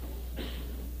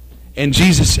 And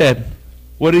Jesus said,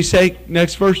 what did He say?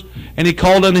 Next verse. And He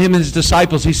called unto Him His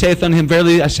disciples. He saith unto him,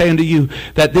 verily I say unto you,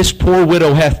 that this poor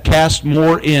widow hath cast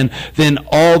more in than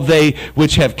all they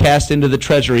which have cast into the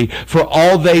treasury. For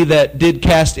all they that did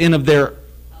cast in of their...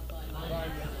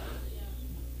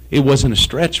 It wasn't a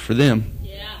stretch for them.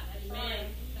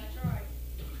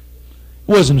 It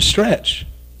wasn't a stretch.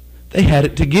 They had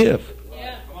it to give.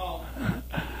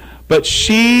 But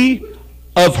she,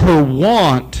 of her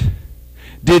want,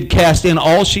 did cast in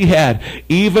all she had,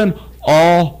 even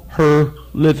all her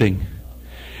living.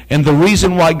 And the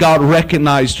reason why God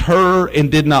recognized her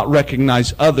and did not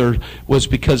recognize others was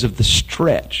because of the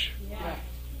stretch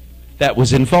that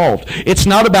was involved. It's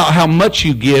not about how much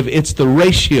you give, it's the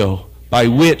ratio by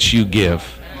which you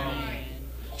give.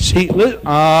 See,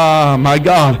 my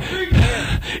God.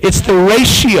 It's the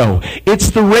ratio.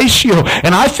 It's the ratio.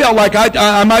 And I felt like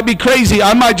I might be crazy.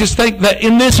 I might just think that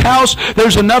in this house,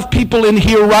 there's enough people in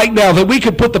here right now that we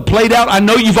could put the plate out. I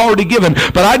know you've already given,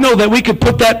 but I know that we could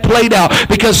put that plate out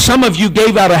because some of you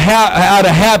gave out of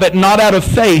habit, not out of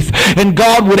faith. And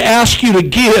God would ask you to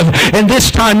give, and this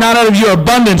time not out of your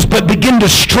abundance, but begin to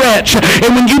stretch.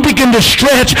 And when you begin to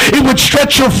stretch, it would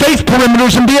stretch your faith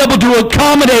perimeters and be able to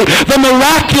accommodate the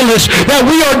miraculous that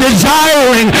we are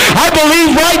desiring. I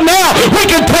believe right now we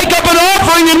can take up an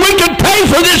offering and we can pay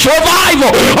for this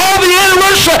revival. All the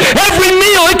anniversary, every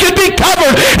meal, it could be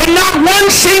covered, and not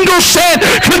one single cent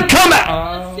could come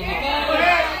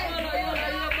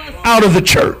out of the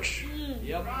church.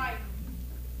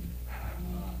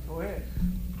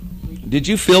 Did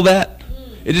you feel that?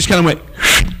 It just kind of went.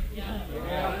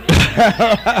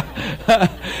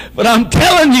 But I'm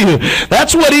telling you,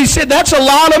 that's what He said. That's a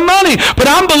lot of money. But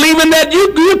I'm believing that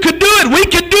you could do it. We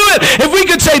could do it. If we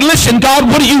could say, listen, God,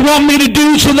 what do you want me to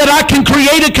do so that I can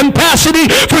create a capacity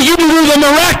for you to do the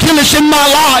miraculous in my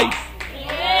life?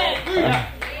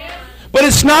 But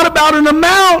it's not about an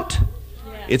amount.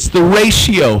 It's the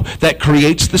ratio that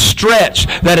creates the stretch,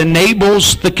 that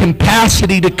enables the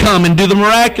capacity to come and do the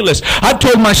miraculous. I've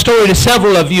told my story to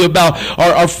several of you about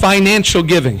our financial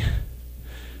giving.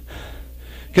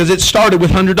 Because it started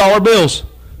with $100 bills.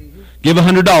 Give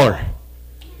 $100.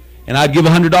 And I'd give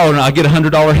 $100 and I'd get a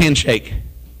 $100 handshake.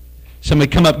 Somebody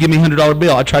come up, give me a $100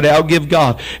 bill. I try to outgive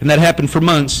God. And that happened for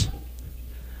months.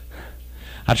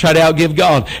 I tried to outgive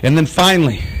God. And then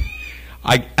finally,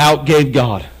 I outgave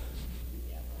God.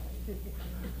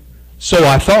 So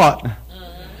I thought.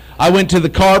 I went to the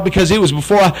car because it was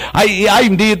before I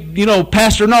even did,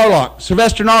 Pastor Narlock,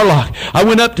 Sylvester Narlock. I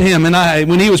went up to him and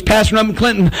when he was pastoring up in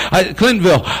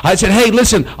Clintonville, I said, hey,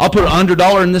 listen, I'll put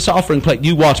 $100 in this offering plate.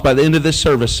 You watch, by the end of this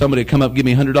service, somebody come up, give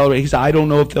me $100. He said, I don't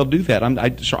know if they'll do that. I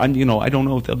don't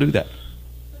know if they'll do that.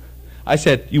 I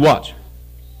said, you watch.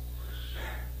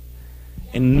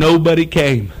 And nobody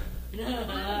came.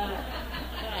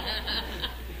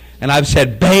 And I've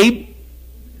said, babe,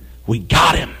 we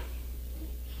got him.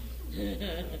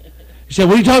 He said,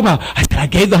 what are you talking about? I said, I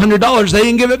gave the $100. They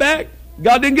didn't give it back.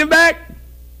 God didn't give it back. And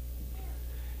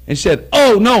he said,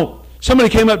 oh, no. Somebody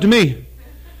came up to me.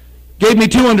 Gave me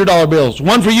 $200 bills.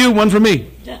 One for you, one for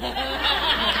me.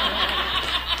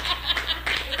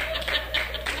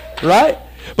 Right?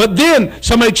 But then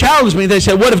somebody challenged me. They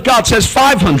said, what if God says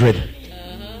 500?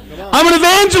 I'm an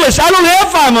evangelist. I don't have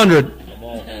 500.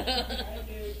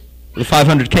 The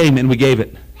 500 came and we gave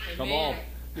it. Come on.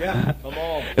 Yeah. Come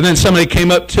on. And then somebody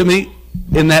came up to me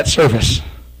in that service.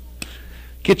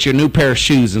 Get your new pair of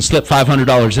shoes and slip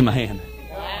 $500 in my hand.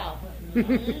 Wow.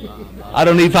 I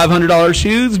don't need $500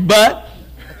 shoes, but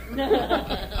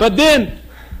then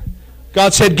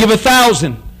God said, give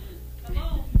 1,000.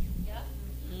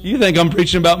 You think I'm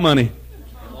preaching about money?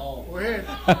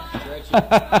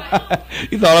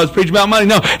 You thought I was preaching about money?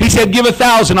 No. He said, give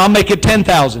 1,000. I'll make it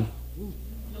 10,000.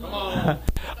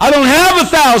 I don't have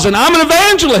 1,000. I'm an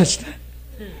evangelist.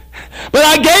 But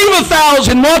I gave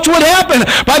 1,000. Watch what happened.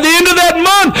 By the end of that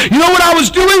month, you know what I was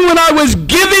doing when I was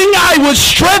giving? I was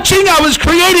stretching. I was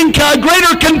creating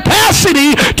greater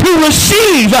capacity to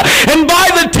receive. And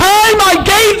by the time I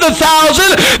gave the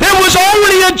 1,000, there was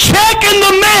already a check in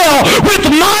the mail with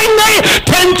my name,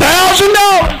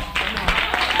 $10,000.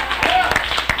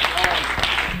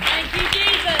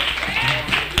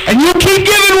 And you keep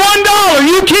giving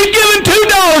 $1, you keep giving $2,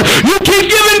 you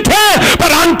keep giving 10.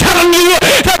 But I'm telling you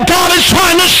that God is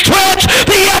trying to stretch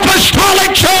the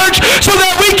apostolic church so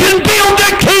that we can build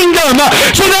the kingdom,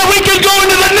 so that we can go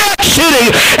into the next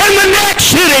city, and the next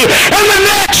city, and the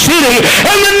next city,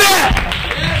 and the next.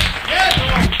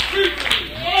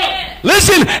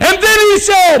 Listen, and then he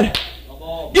said,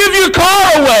 give your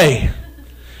car away.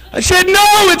 I said, no,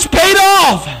 it's paid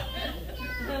off.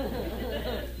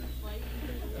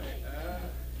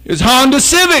 It was Honda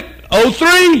Civic,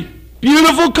 03,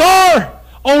 beautiful car,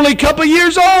 only a couple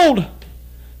years old.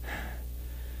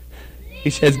 He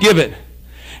says, give it.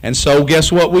 And so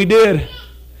guess what we did?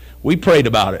 We prayed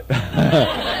about it.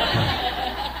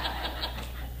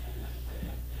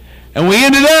 And we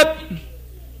ended up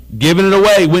giving it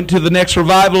away. Went to the next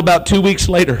revival about 2 weeks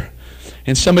later.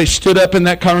 And somebody stood up in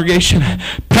that congregation.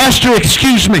 Pastor,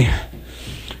 excuse me.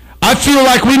 I feel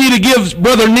like we need to give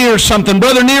Brother Neer something.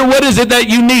 Brother Neer, what is it that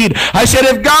you need? I said,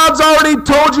 if God's already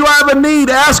told you I have a need,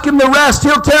 ask him the rest.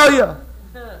 He'll tell you.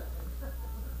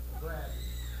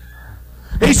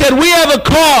 He said, we have a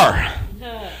car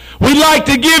we'd like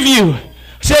to give you. I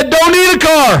said, don't need a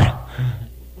car.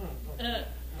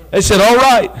 They said, all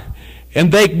right.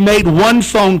 And they made one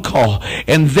phone call,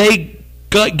 and they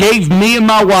gave me and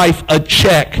my wife a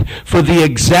check for the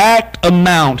exact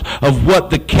amount of what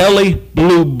the Kelley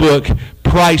Blue Book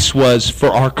price was for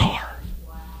our car.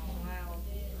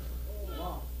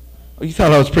 Oh, you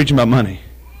thought I was preaching about money?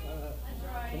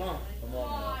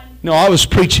 No, I was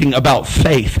preaching about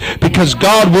faith, because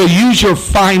God will use your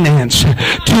finance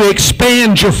to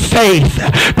expand your faith,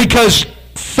 because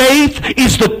faith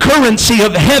is the currency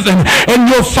of heaven, and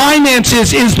your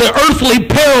finances is the earthly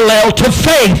parallel to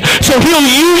faith. So he'll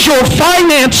use your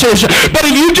finances. But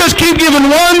if you just keep giving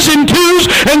ones and twos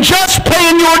and just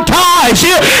paying your tithes,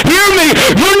 hear me,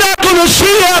 you're not going to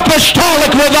see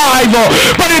apostolic revival.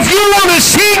 But if you want to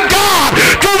see God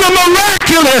do the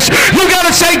miraculous, you got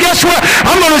to say, guess what?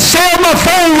 I'm going to sell my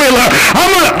four-wheeler. I'm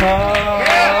going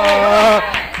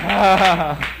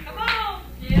to...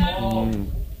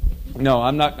 No,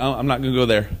 I'm not going to go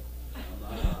there.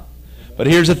 But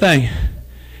here's the thing.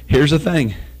 Here's the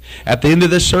thing. At the end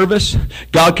of this service,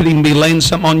 God could even be laying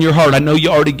something on your heart. I know you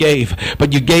already gave,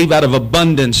 but you gave out of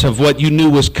abundance of what you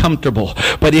knew was comfortable.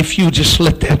 But if you just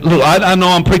let that little, I know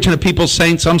I'm preaching to people,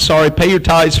 saints, I'm sorry, pay your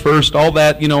tithes first, all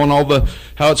that, and all the,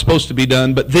 how it's supposed to be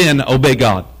done, but then obey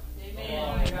God.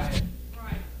 Amen.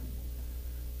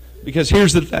 Because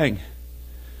here's the thing.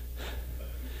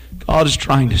 God is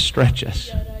trying to stretch us.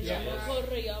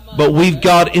 But we've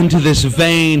got into this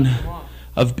vein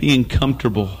of being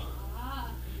comfortable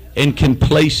and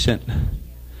complacent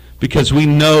because we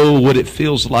know what it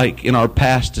feels like in our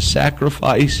past to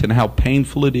sacrifice and how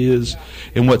painful it is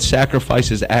and what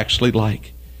sacrifice is actually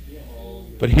like.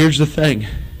 But here's the thing.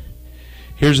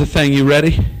 Here's the thing. You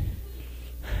ready?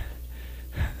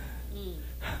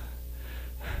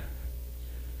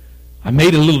 I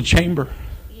made a little chamber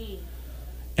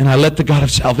and I let the God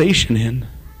of salvation in.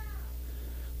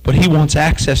 But he wants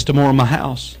access to more of my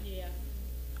house. Yeah.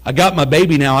 I got my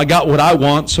baby now. I got what I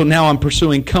want. So now I'm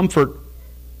pursuing comfort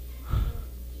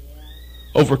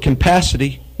over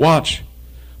capacity. Watch.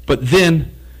 But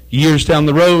then, years down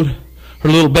the road, her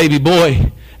little baby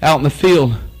boy out in the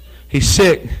field, he's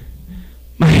sick.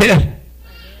 My head.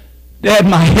 Dad,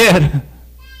 my head.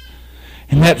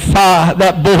 And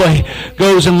that boy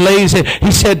goes and lays it.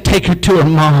 He said, take her to her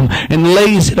mom, and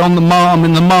lays it on the mom,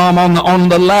 and the mom on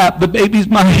the lap. The baby's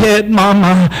my head,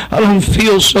 Mama. I don't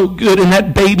feel so good. And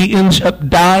that baby ends up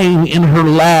dying in her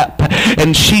lap.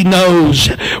 And she knows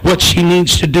what she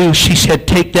needs to do. She said,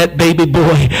 take that baby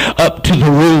boy up to the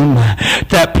room.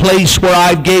 That place where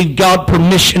I gave God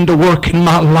permission to work in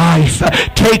my life.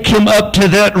 Take him up to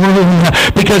that room,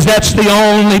 because that's the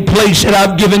only place that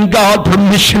I've given God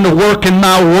permission to work in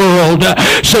my world.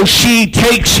 So she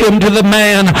takes him to the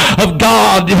man of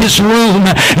God, his room,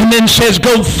 and then says,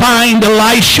 go find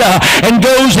Elisha, and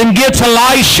goes and gets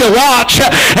Elisha, watch,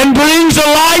 and brings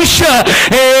Elisha,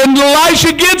 and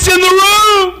Elisha gets in the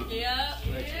room.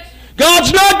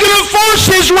 God's not going to force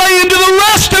his way into the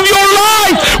rest of your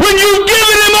life when you've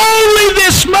given him only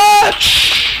this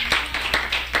much.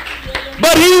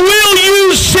 But he will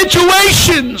use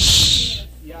situations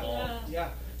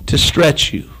to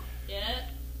stretch you.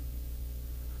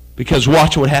 Because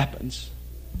watch what happens.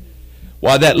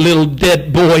 While that little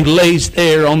dead boy lays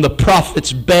there on the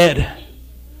prophet's bed,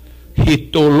 the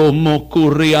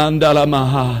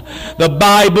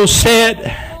Bible said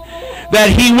that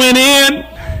he went in.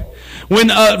 When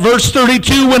verse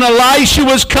 32, when Elisha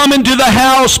was coming to the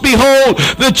house, behold,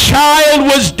 the child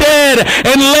was dead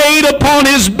and laid upon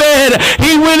his bed.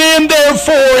 He went in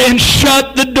therefore and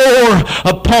shut the door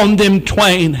upon them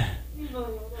twain.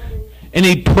 And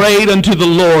he prayed unto the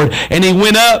Lord, and he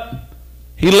went up.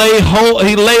 He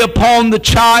lay upon the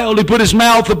child. He put his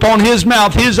mouth upon his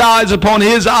mouth, his eyes upon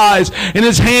his eyes, and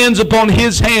his hands upon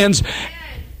his hands.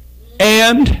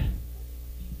 And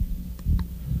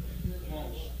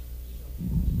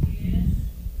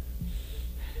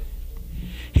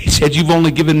he said, you've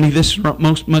only given me this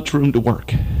much room to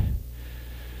work.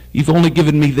 You've only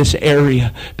given me this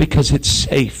area because it's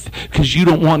safe. Because you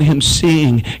don't want him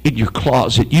seeing in your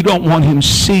closet. You don't want him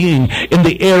seeing in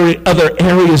the other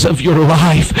areas of your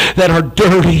life that are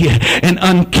dirty and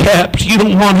unkept. You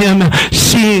don't want him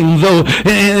seeing though.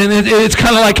 And it's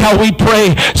kind of like how we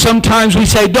pray. Sometimes we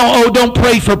say, don't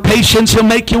pray for patience. He'll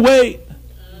make you wait.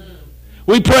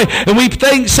 We pray and we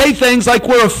say things like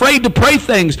we're afraid to pray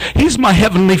things. He's my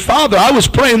heavenly Father. I was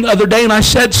praying the other day and I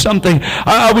said something.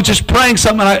 I was just praying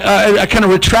something. I kind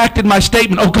of retracted my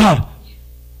statement. Oh God,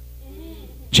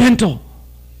 gentle.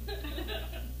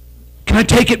 Can I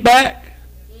take it back?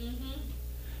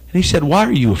 And he said, why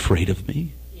are you afraid of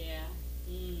me?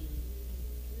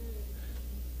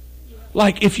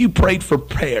 Like if you prayed for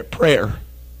prayer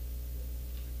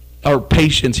or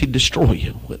patience, he'd destroy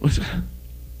you.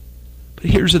 But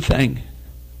here's the thing.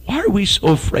 Why are we so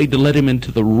afraid to let him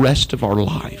into the rest of our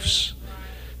lives?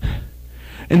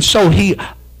 And so he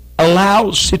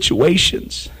allows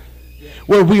situations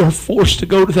where we are forced to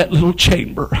go to that little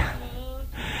chamber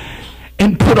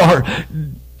and put our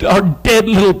dead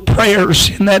little prayers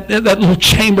in that little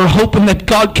chamber, hoping that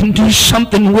God can do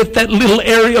something with that little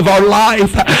area of our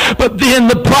life. But then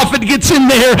the prophet gets in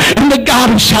there, and the God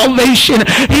of salvation,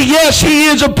 he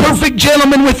is a perfect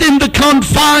gentleman within the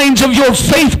confines of your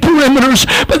faith perimeters.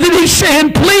 But then he's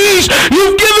saying, please,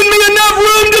 you've given me enough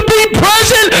room to be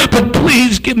present, but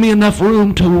please give me enough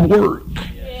room to work.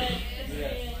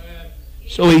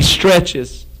 So he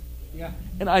stretches.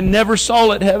 And I never saw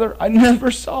it, Heather. I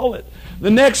never saw it. The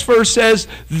next verse says,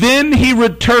 then he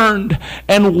returned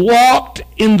and walked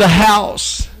in the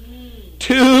house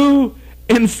to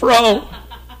and fro.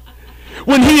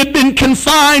 When he had been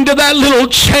confined to that little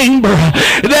chamber,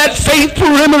 that faith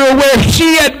perimeter where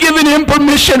she had given him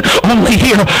permission, only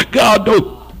here, God,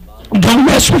 don't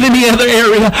mess with any other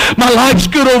area. My life's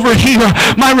good over here.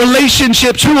 My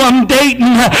relationships, who I'm dating,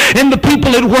 and the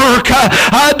people at work.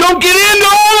 Don't get into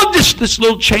all of this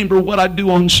little chamber, what I do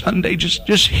on Sunday.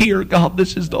 Just here, God,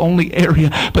 this is the only area.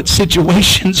 But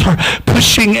situations are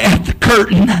pushing at the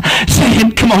curtain,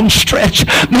 saying, come on, stretch.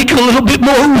 Make a little bit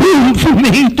more room for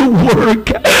me to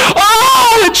work.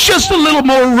 Oh, it's just a little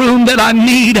more room that I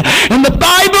need. And the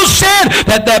Bible said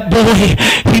that boy,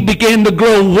 he began to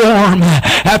grow warm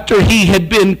after he had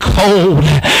been cold.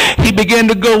 He began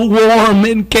to go warm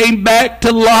and came back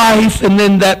to life. And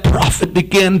then that prophet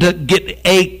began to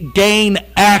gain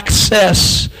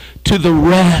access to the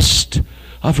rest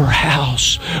of her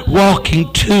house, walking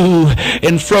to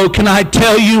and fro. Can I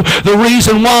tell you the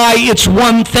reason why it's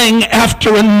one thing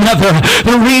after another?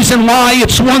 The reason why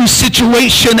it's one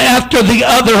situation after the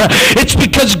other. It's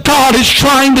because God is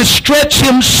trying to stretch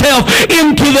himself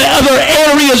into the other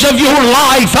areas of your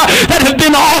life that have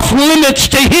been off limits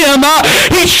to him.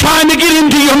 He's trying to get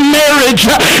into your marriage.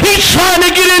 He's trying to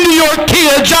get into your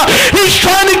kids. He's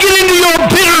trying to get into your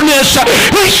bitterness.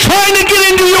 He's trying to get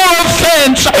into your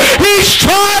offense. He's trying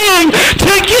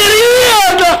to get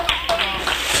in.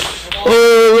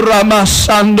 Oh,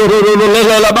 Ramasando,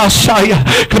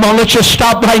 come on, let's just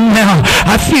stop right now.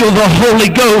 I feel the Holy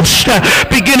Ghost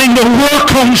beginning to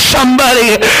work on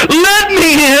somebody. Let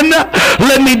me in.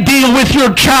 Let me deal with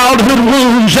your childhood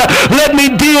wounds. Let me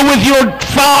deal with your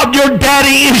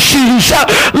daddy issues.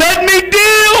 Let me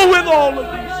deal with all of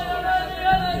these.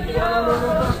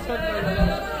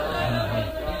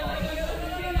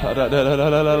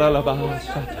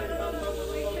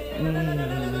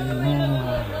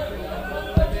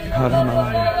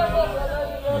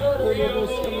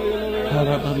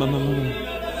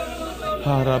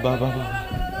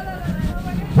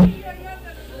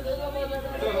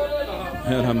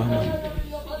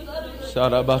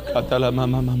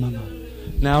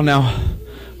 Now,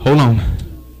 hold on.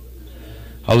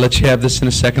 I'll let you have this in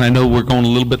a second. I know we're going a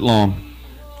little bit long.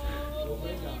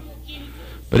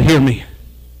 But hear me.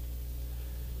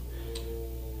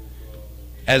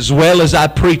 as well as I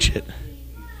preach it,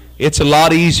 it's a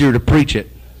lot easier to preach it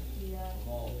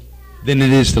than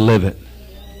it is to live it.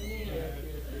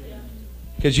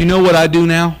 Because you know what I do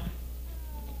now?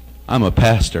 I'm a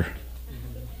pastor.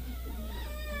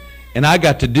 And I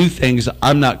got to do things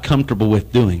I'm not comfortable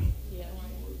with doing.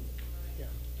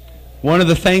 One of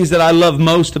the things that I love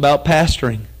most about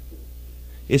pastoring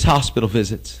is hospital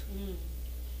visits.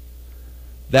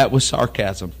 That was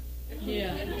sarcasm.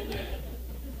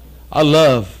 I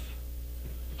love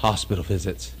hospital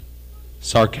visits.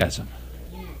 Sarcasm.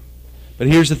 But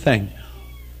here's the thing,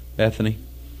 Bethany.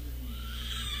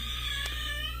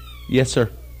 Yes,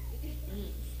 sir.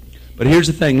 But here's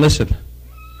the thing, listen.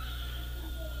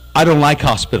 I don't like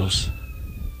hospitals.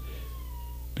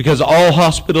 Because all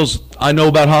hospitals, I know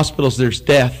about hospitals, there's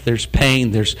death, there's pain,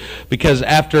 because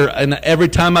and every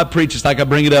time I preach, it's like I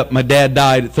bring it up, my dad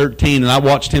died at 13 and I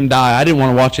watched him die. I didn't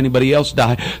want to watch anybody else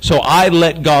die. So I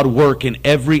let God work in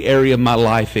every area of my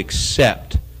life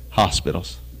except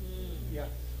hospitals.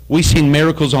 We've seen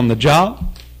miracles on the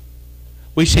job.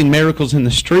 We've seen miracles in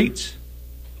the streets.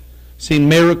 Seen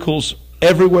miracles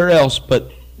everywhere else,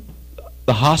 but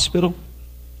the hospital,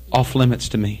 off limits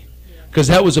to me. Because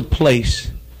that was a place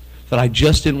that I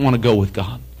just didn't want to go with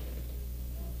God.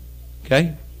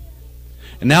 Okay?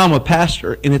 And now I'm a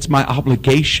pastor, and it's my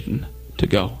obligation to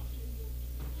go.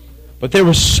 But there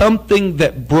was something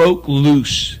that broke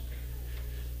loose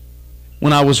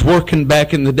when I was working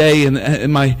back in the day, and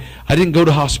I didn't go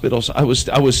to hospitals. I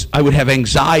would have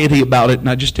anxiety about it, and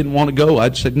I just didn't want to go.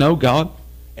 I said, no, God,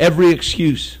 every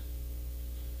excuse.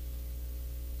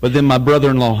 But then my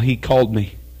brother-in-law, he called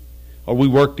me. Or we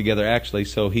worked together, actually,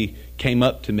 so he came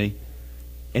up to me.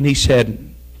 And he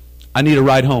said, I need a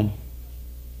ride home.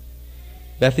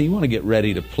 Bethany, you want to get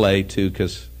ready to play, too,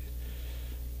 because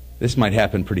this might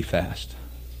happen pretty fast.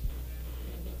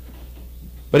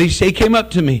 But he came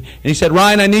up to me, and he said,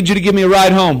 Ryan, I need you to give me a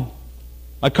ride home.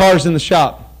 My car's in the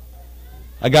shop.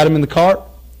 I got him in the car.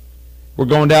 We're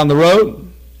going down the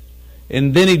road.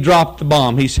 And then he dropped the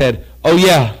bomb. He said, oh,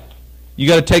 yeah, you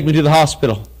got to take me to the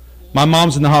hospital. My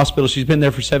mom's in the hospital. She's been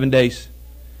there for 7 days.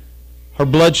 Her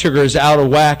blood sugar is out of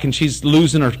whack, and she's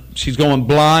she's going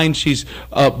blind. She's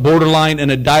borderline in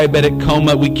a diabetic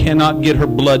coma. We cannot get her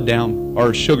blood down, or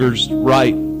her sugars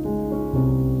right.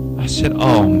 I said,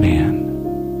 oh, man.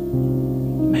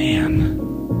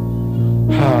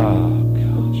 Oh,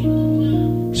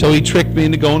 gosh. So he tricked me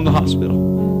into going to the hospital.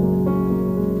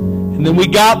 And then we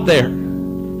got there.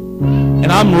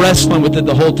 And I'm wrestling with it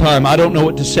the whole time. I don't know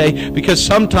what to say, because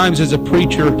sometimes as a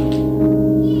preacher,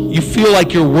 you feel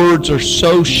like your words are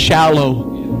so shallow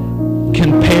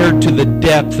compared to the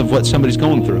depth of what somebody's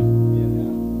going through.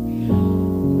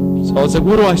 So I was like,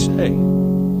 what do I say?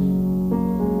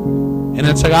 And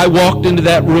it's like I walked into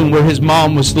that room where his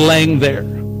mom was laying there,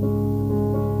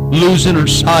 losing her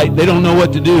sight. They don't know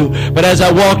what to do. But as I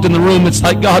walked in the room, it's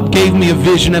like God gave me a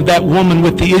vision of that woman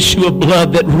with the issue of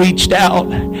blood that reached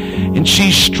out. And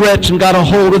she stretched and got a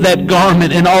hold of that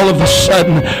garment. And all of a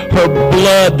sudden, her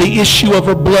blood, the issue of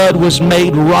her blood was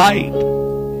made right.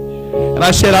 And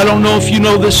I said, I don't know if you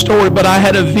know this story, but I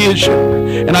had a vision.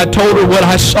 And I told her what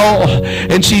I saw.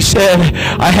 And she said,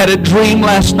 I had a dream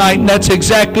last night, and that's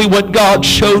exactly what God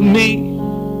showed me.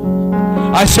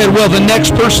 I said, well, the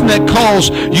next person that calls,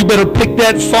 you better pick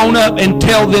that phone up and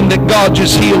tell them that God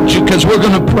just healed you, because we're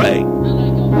going to pray.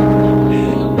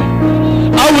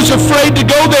 I was afraid to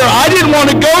go there. I didn't want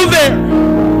to go there.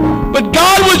 But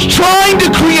God was trying to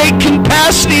create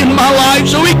capacity in my life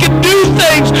so He could do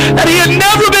things that He had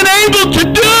never been able to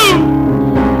do.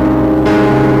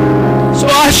 So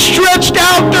I stretched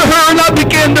out to her and I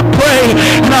began to pray.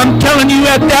 And I'm telling you,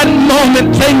 at that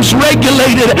moment, things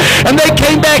regulated. And they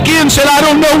came back in and said, I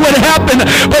don't know what happened,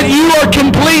 but you are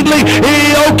completely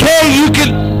okay. You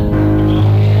can.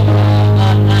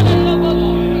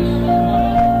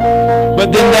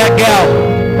 But then that gal,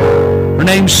 her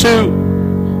name's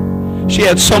Sue, she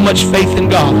had so much faith in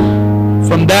God.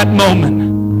 From that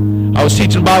moment, I was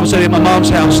teaching Bible study at my mom's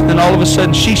house, and then all of a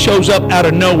sudden she shows up out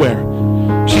of nowhere.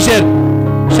 She said,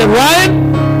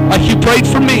 Ryan, like you prayed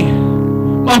for me,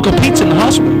 my Uncle Pete's in the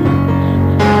hospital.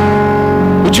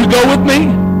 Would you go with me?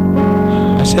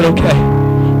 I said, okay.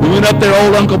 We went up there.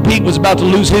 Old Uncle Pete was about to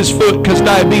lose his foot because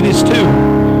diabetes too.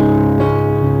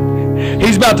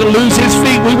 He's about to lose his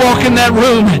feet. We walk in that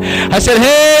room. I said,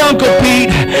 hey, Uncle Pete.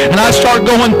 And I start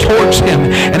going towards him.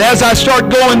 And as I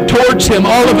start going towards him,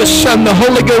 all of a sudden the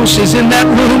Holy Ghost is in that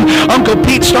room. Uncle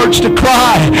Pete starts to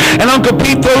cry. And Uncle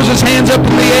Pete throws his hands up in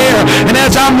the air. And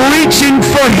as I'm reaching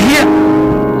for him,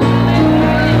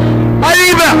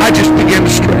 I just began to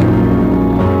stretch.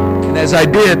 And as I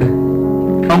did,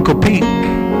 Uncle Pete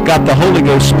got the Holy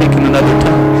Ghost speaking in other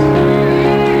tongues.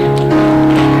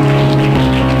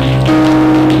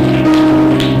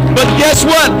 But guess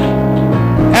what?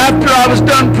 After I was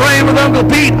done praying with Uncle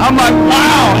Pete, I'm like,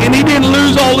 wow. And he didn't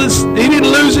lose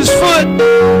his foot.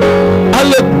 I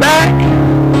look back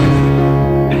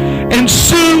and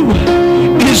Sue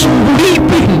is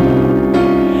weeping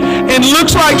and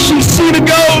looks like she's seen a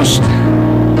ghost.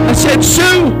 I said,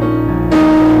 Sue,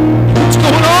 what's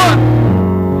going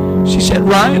on? She said,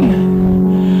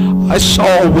 Ryan, I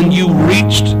saw when you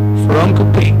reached for Uncle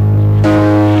Pete.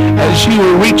 As you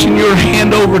were reaching your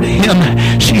hand over to him,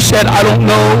 she said, I don't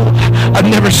know. I've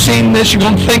never seen this. You're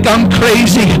going to think I'm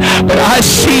crazy. But I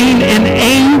seen an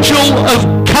angel of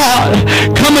God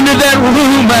come into that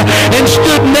room and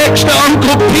stood next to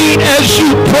Uncle Pete as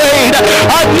you prayed.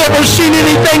 I've never seen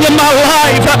anything in my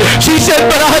life. She said,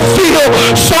 but I feel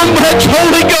so much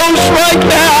Holy Ghost right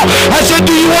now. I said,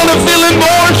 do you want to feel it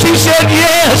more? She said,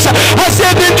 yes. I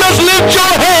said, then just lift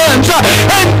your hands.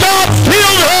 And God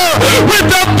filled her with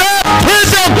the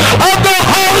baptism of the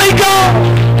Holy Ghost.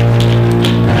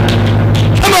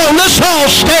 Come on, let's all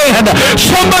stand.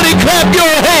 Somebody clap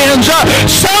your hands.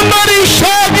 Somebody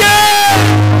shout,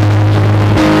 yeah!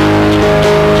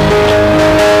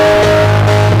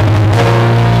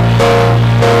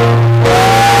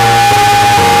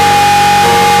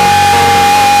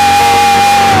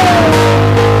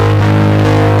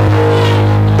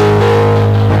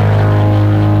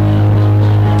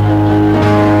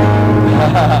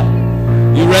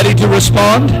 Ready to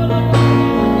respond?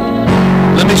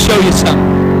 Let me show you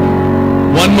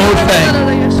something. One more thing.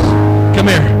 Come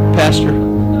here, Pastor.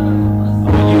 I'm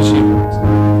going to use you.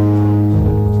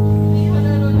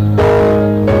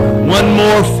 One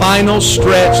more final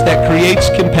stretch that creates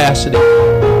capacity.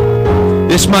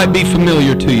 This might be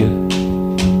familiar to you.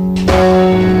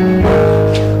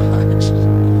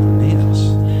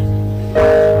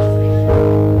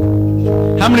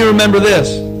 How many remember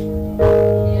this?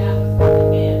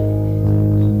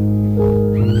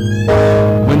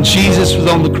 Jesus was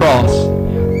on the cross.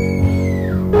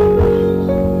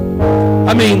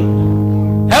 I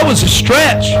mean, that was a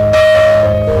stretch.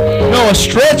 No, a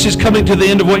stretch is coming to the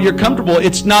end of what you're comfortable.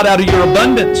 It's not out of your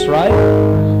abundance, right?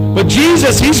 But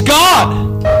Jesus, he's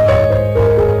God.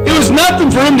 It was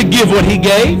nothing for him to give what he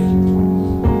gave.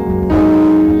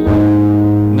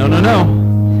 No.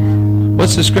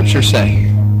 What's the scripture say?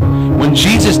 When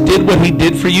Jesus did what he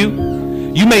did for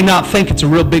you, you may not think it's a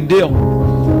real big deal.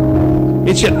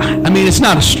 It's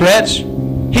not a stretch.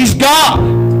 He's God.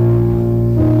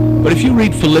 But if you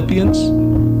read Philippians,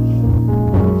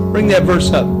 bring that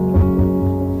verse up.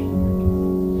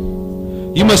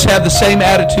 You must have the same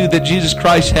attitude that Jesus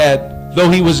Christ had. Though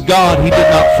he was God, he did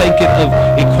not think it of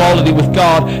equality with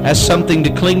God as something to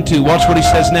cling to. Watch what he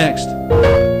says next.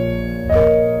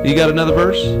 You got another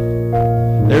verse?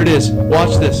 There it is.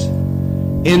 Watch this.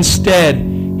 Instead,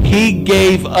 he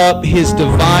gave up his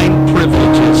divine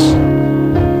privileges.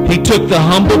 He took the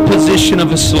humble position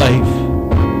of a slave.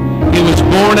 He was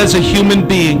born as a human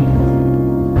being.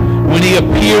 When he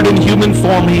appeared in human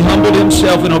form, he humbled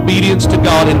himself in obedience to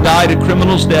God and died a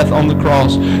criminal's death on the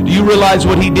cross. Do you realize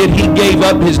what he did? He gave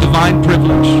up his divine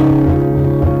privilege.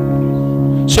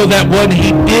 So that when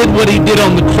he did what he did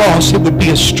on the cross, it would be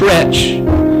a stretch.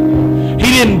 He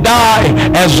didn't die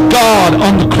as God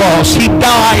on the cross. He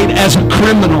died as a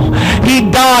criminal. He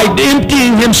died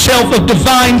emptying himself of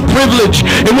divine privilege.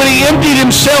 And when he emptied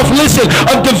himself, listen,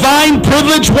 of divine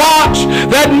privilege, watch.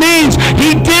 That means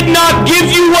he did not give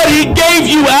you what he gave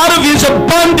you out of his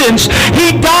abundance.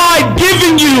 He died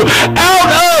giving you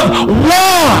out of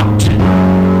want,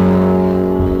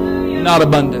 not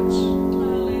abundance.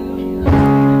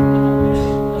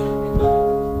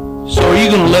 So are you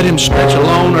going to let him stretch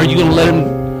alone? Or are you going to let him?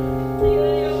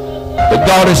 But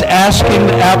God is asking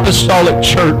the apostolic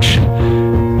church.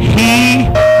 He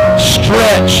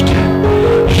stretched.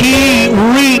 He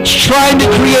reached, trying to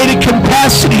create a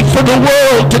capacity for the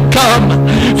world to come,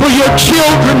 for your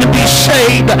children to be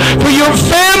saved, for your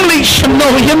family to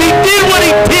know him. He did what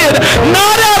he did,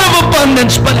 not out of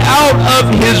abundance, but out of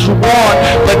his want.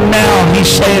 But now he's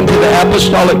saying to the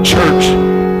apostolic church,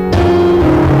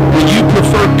 you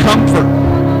prefer comfort?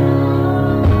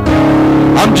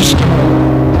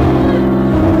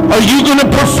 Are you going to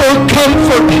prefer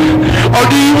comfort? Or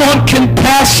do you want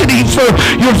capacity for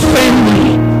your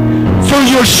family, for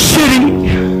your city?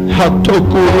 I'm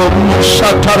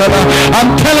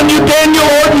telling you, Daniel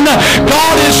Orton,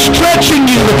 God is stretching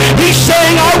you. He's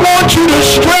saying, I want you to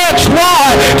stretch.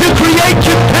 Why? To create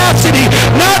capacity,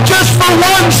 not just for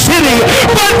one city,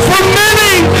 but for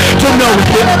many to know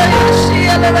him.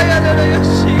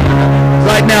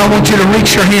 Right right now, I want you to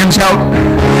reach your hands out.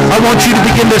 I want you to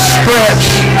begin to stretch.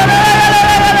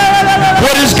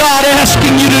 What is God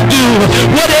asking you to do?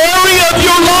 What area of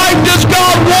your life does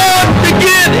God want to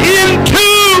get into?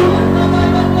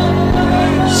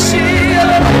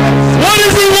 What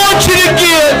does he want you to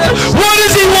give? What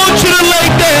does he want you to lay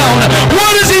down?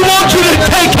 What does he want you to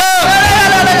take up?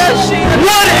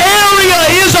 What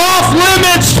area is off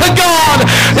limits to God?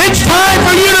 It's time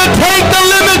for you to take the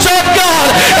limits of God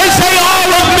and say, all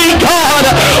of me, God,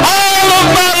 all of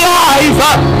my life.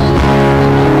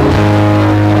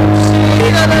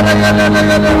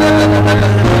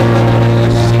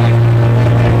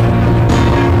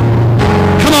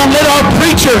 Come on, let our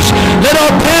preachers, let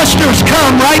our pastors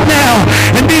come right now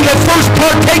and be the first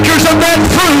partakers of that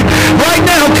fruit right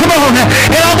now. Come on,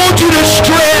 and I want you to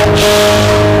stretch.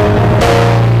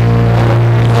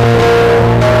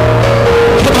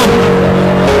 Come on.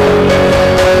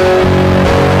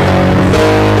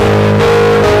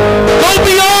 Go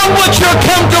beyond what you're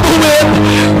comfortable with.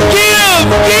 Give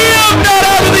not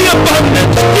out of the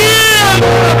abundance. Give.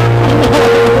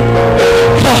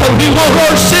 God, we want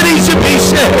our cities to be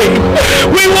saved.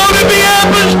 We want to be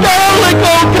apostolic,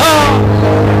 oh God.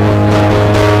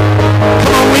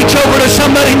 Come on, reach over to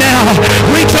somebody now.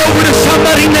 Reach over to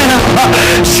somebody now.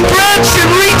 Stretch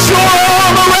and reach your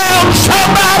arm around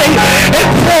somebody and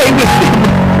pray with them.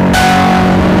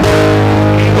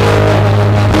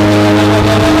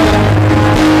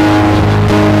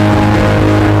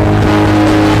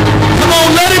 Come on,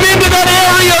 let him into that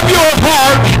area of your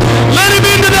heart. Let him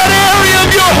into that area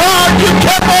of your heart you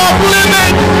kept off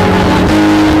limit.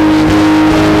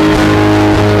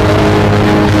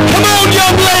 Come on,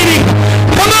 young lady.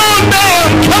 Come on, man.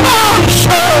 Come on,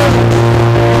 sir.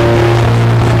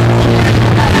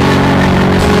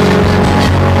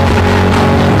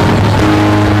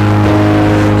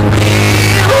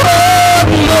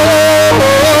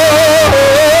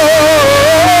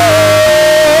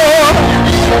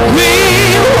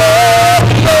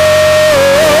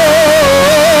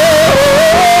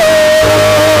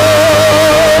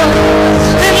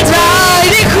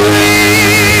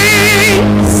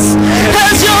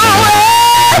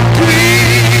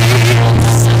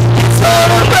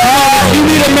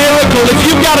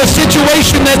 A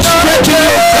situation that's stretching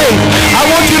your faith, I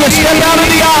want you to step out of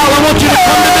the aisle. I want you to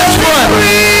come to this front.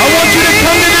 I want you to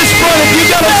come to this front. If you've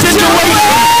got a situation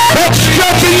that's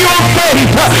stretching your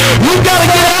faith, you've got to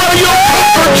get out of your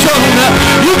comfort zone.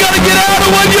 You've got to get out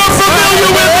of what you're familiar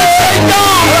with and say,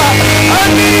 God, I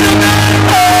need a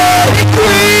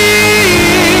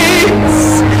increase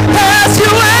as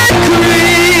you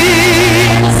increase.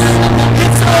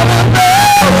 It's all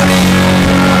about you.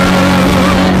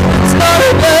 It's not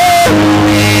about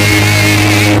me.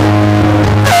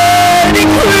 An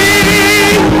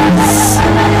increase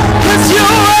as you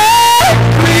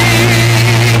increase.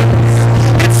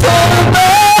 It's all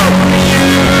about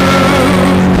you.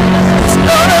 It's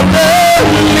not about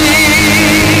me.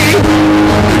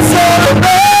 It's all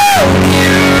about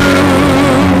you.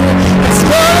 It's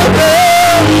all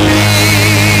about me.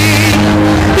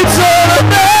 It's all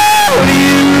about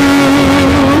you.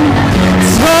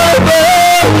 It's all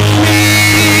about me.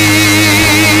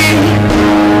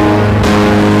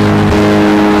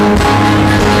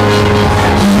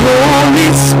 Holy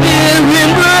Spirit,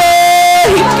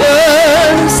 break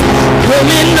us, come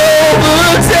and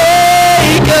overtake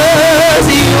us.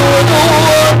 You're the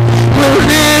one we're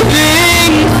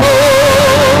living for.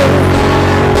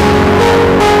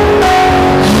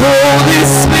 Holy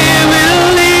Spirit,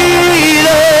 lead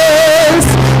us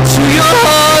to your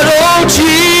heart, oh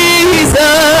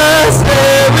Jesus.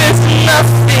 There is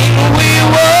nothing we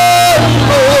want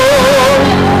more.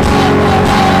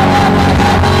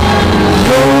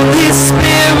 Holy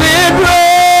Spirit,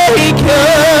 break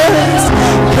us,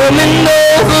 come and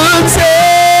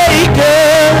overtake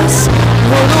us.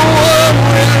 You're the one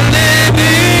we're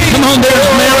living. Come on, there's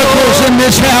miracles in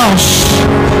this house.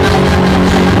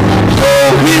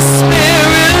 Holy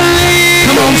Spirit, lead.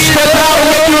 Come on, step out of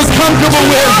what you're comfortable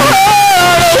with.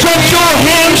 Stretch your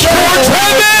hands towards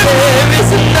heaven. There is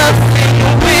nothing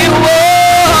we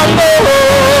want more.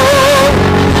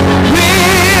 We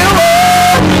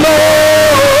want more.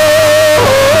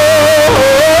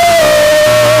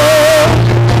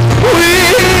 We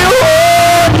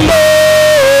want more.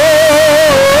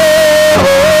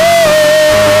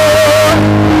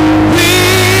 We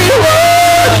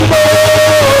want more.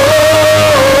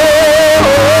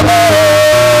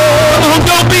 Come on,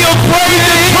 don't be afraid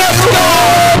to trust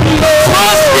God.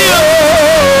 Trust Him.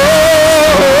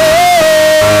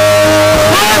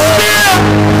 Trust Him.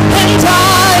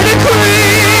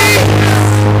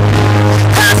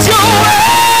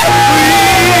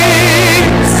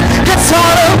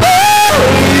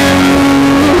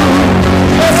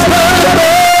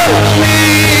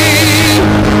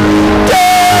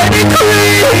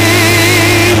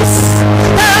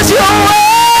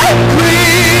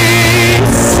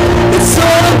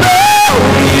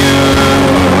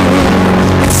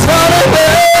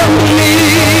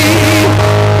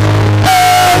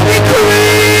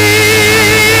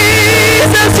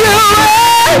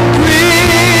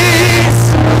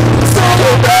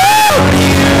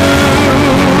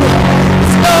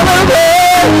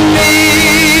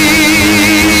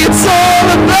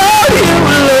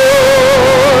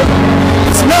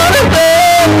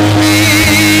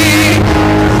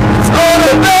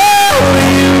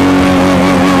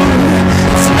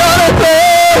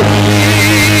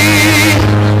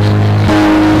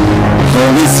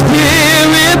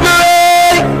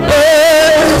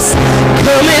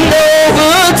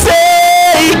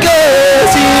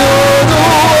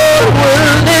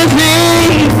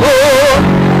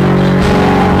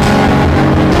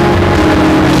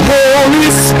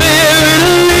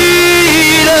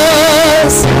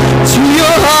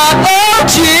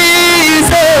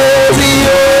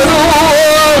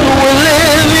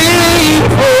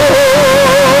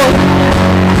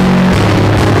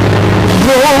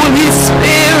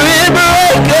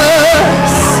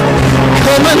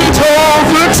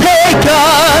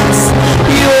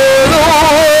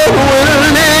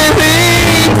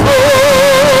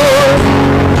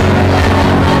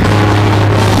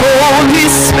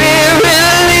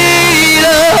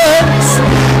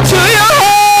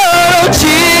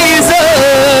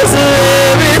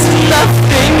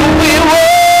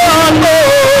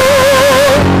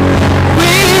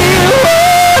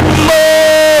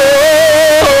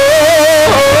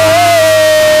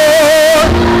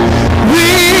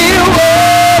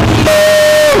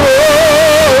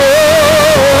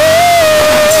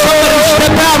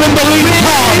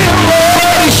 believe God.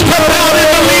 Somebody step out and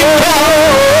believe God.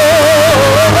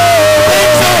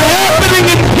 Things are happening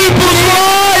in people's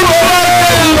lives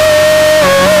right now.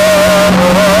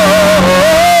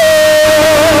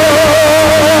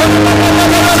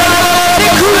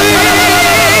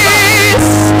 Decrease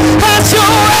as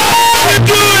your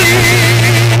increase.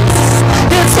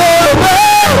 It's all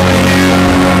about you.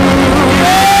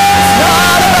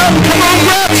 Come on,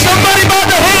 grab somebody by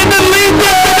the hand and lead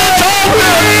them to this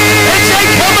altar and say,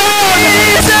 come on,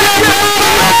 step out.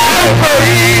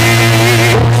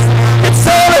 It's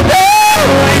all about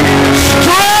you.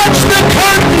 Stretch the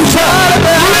curtains out,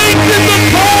 lengthen the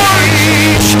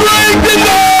cords, strengthen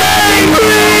the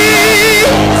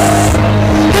increase.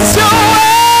 It's your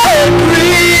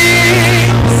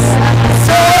increase.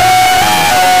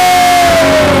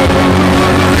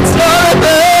 It's all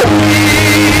about me.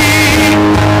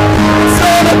 It's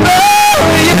all about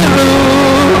you.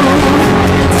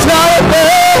 It's all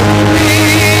about me.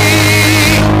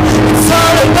 It's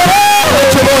all about. Let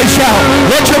your voice out.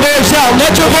 Let your voice out.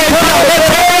 Let your voice out. Let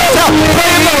your voice out. Pray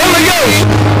in the Holy Ghost.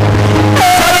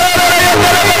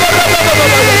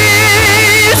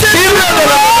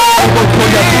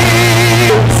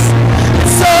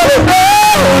 It's all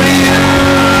about you.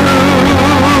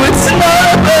 It's not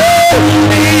about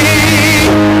me.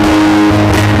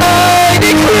 I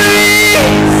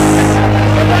decrease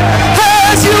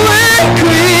as you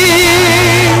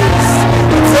increase.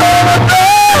 It's all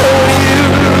about you.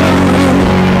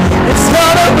 It's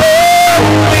not about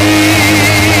me.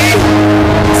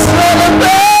 It's not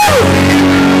about you.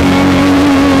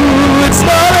 It's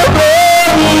not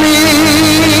about me.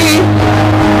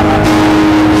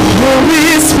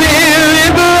 Holy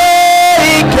Spirit,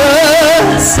 break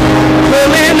us,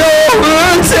 come and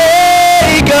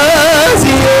overtake us.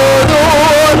 You're the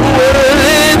one we're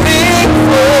living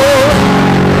for.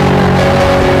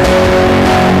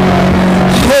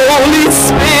 Holy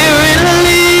Spirit,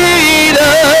 lead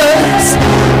us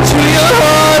to your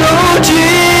heart, oh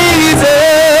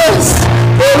Jesus.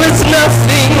 There is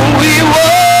nothing we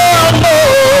want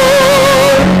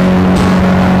more.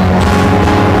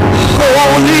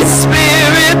 Holy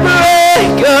Spirit,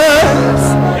 break us,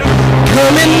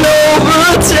 come and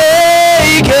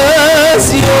overtake us.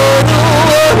 You're the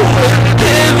one we're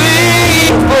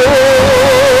living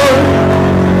for.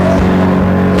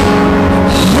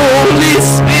 Holy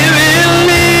Spirit,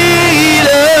 lead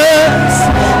us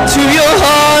to your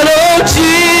heart, oh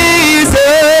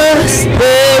Jesus.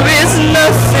 There is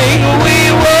nothing we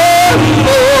want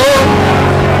more.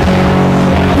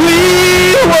 We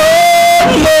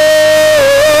want more.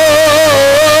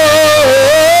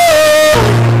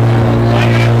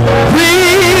 We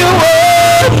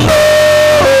want more.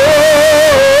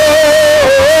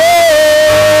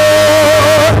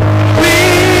 We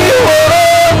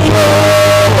want more.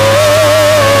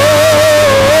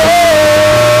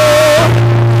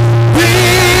 We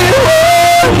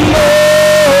want more.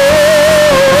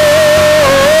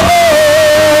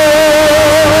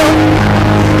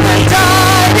 And I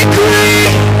decree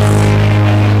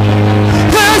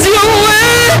as you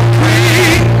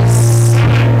increase.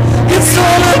 It's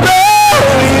all about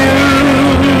you.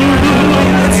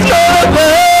 It's not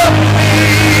about me.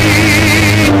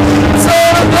 It's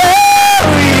all about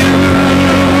you.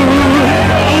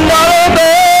 Not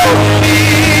about me.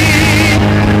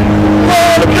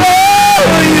 All about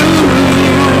you.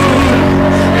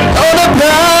 All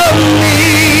about me.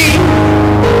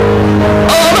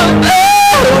 All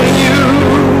about you.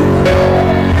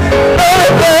 All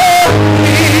about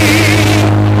me.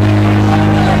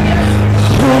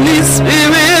 Holy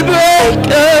Spirit,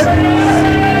 break us.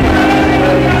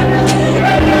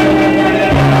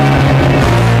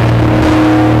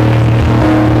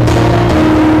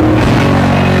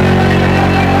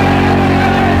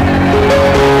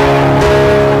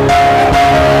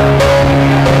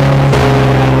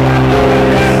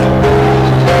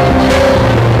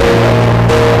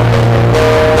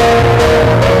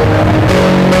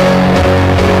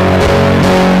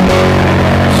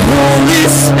 Holy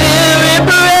Spirit,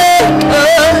 break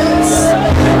us,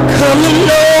 come and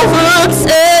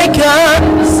overtake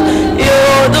us.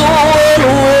 You're the one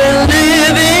we're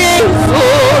living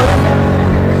for.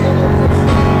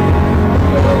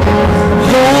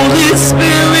 Holy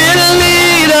Spirit,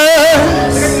 lead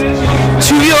us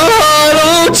to your heart,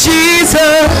 oh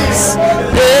Jesus.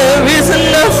 There is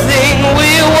nothing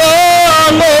we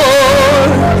want more.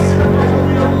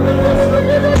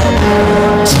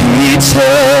 Teach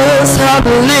us how to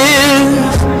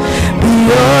live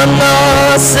beyond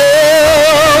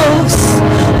ourselves.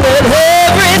 Let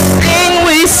everything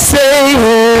we say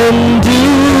and do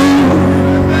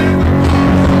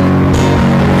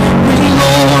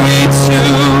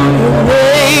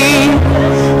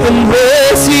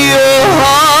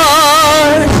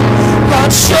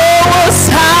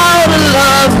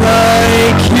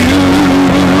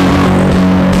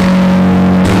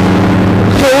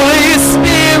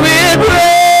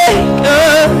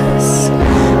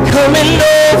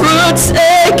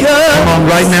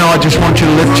now, I just want you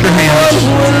to lift your hands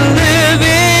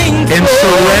and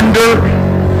surrender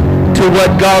to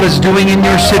what God is doing in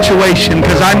your situation,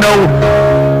 because I know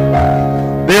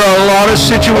there are a lot of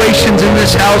situations in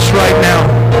this house right now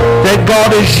that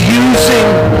God is using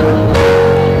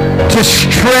to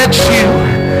stretch you.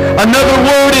 Another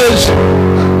word is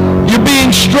you're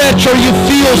being stretched, or you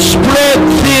feel spread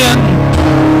thin.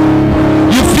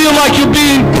 You feel like you're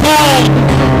being pulled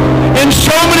in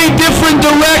so many different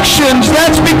directions.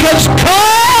 That's because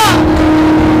God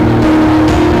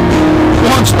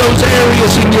wants those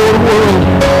areas in your world.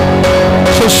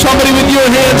 So somebody with your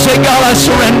hands say, God, I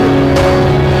surrender.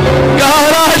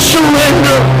 God, I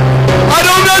surrender. I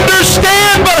don't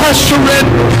understand, but I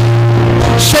surrender.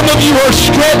 Some of you are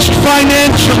stretched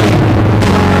financially.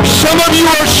 Some of you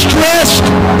are stressed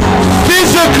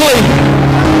physically,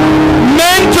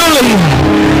 mentally,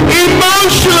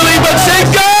 emotionally, but say,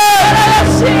 God,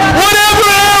 whatever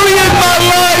area in my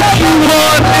life you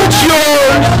want, it's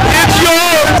yours. It's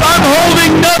yours. I'm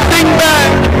holding nothing back.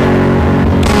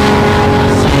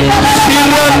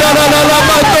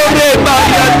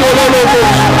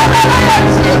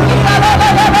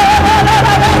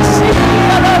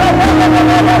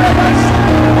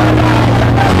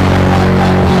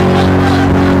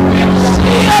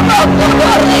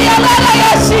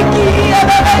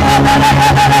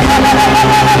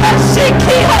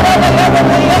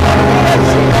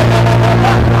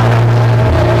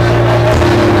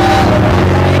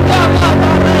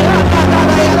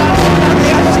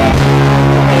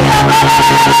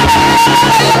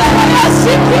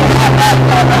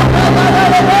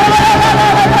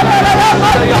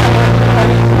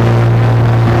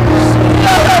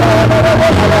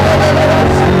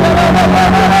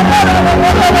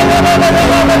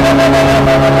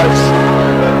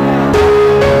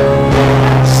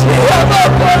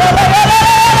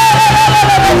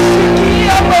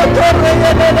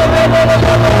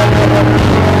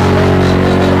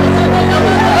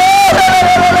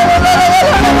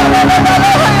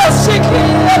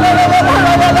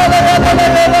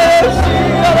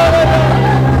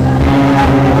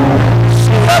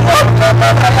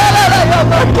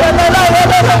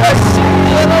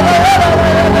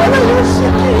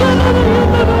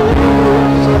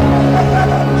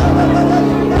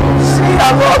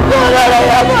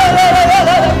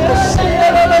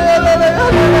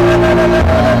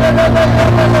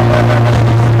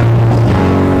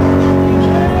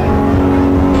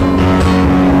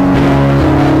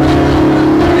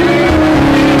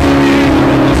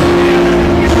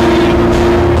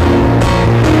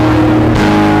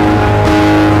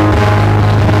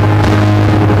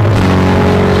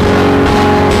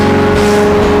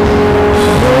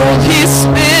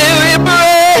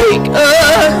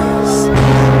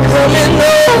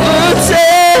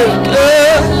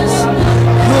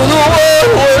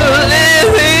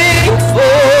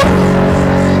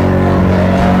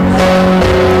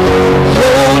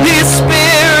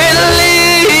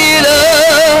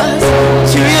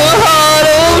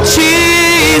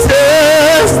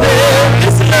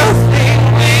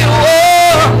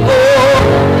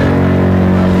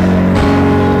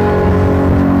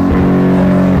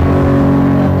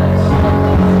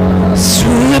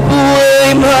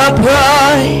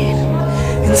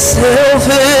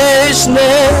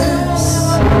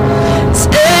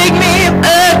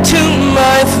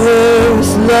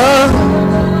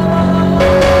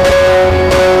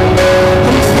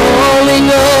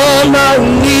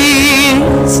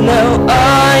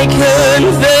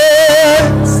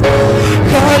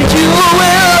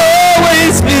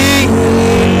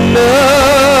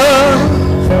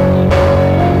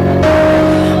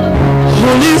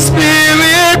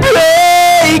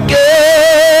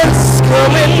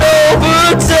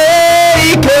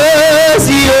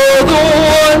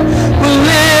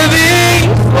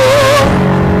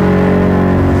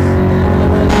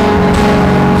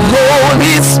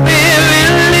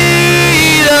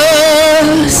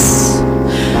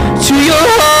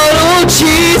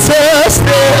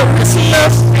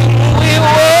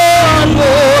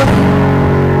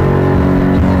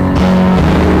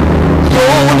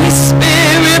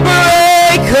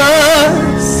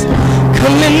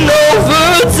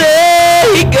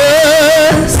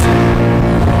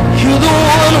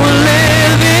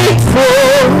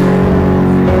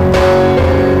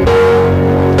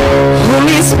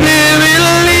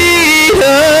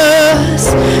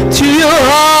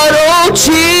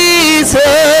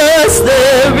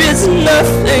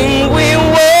 Nothing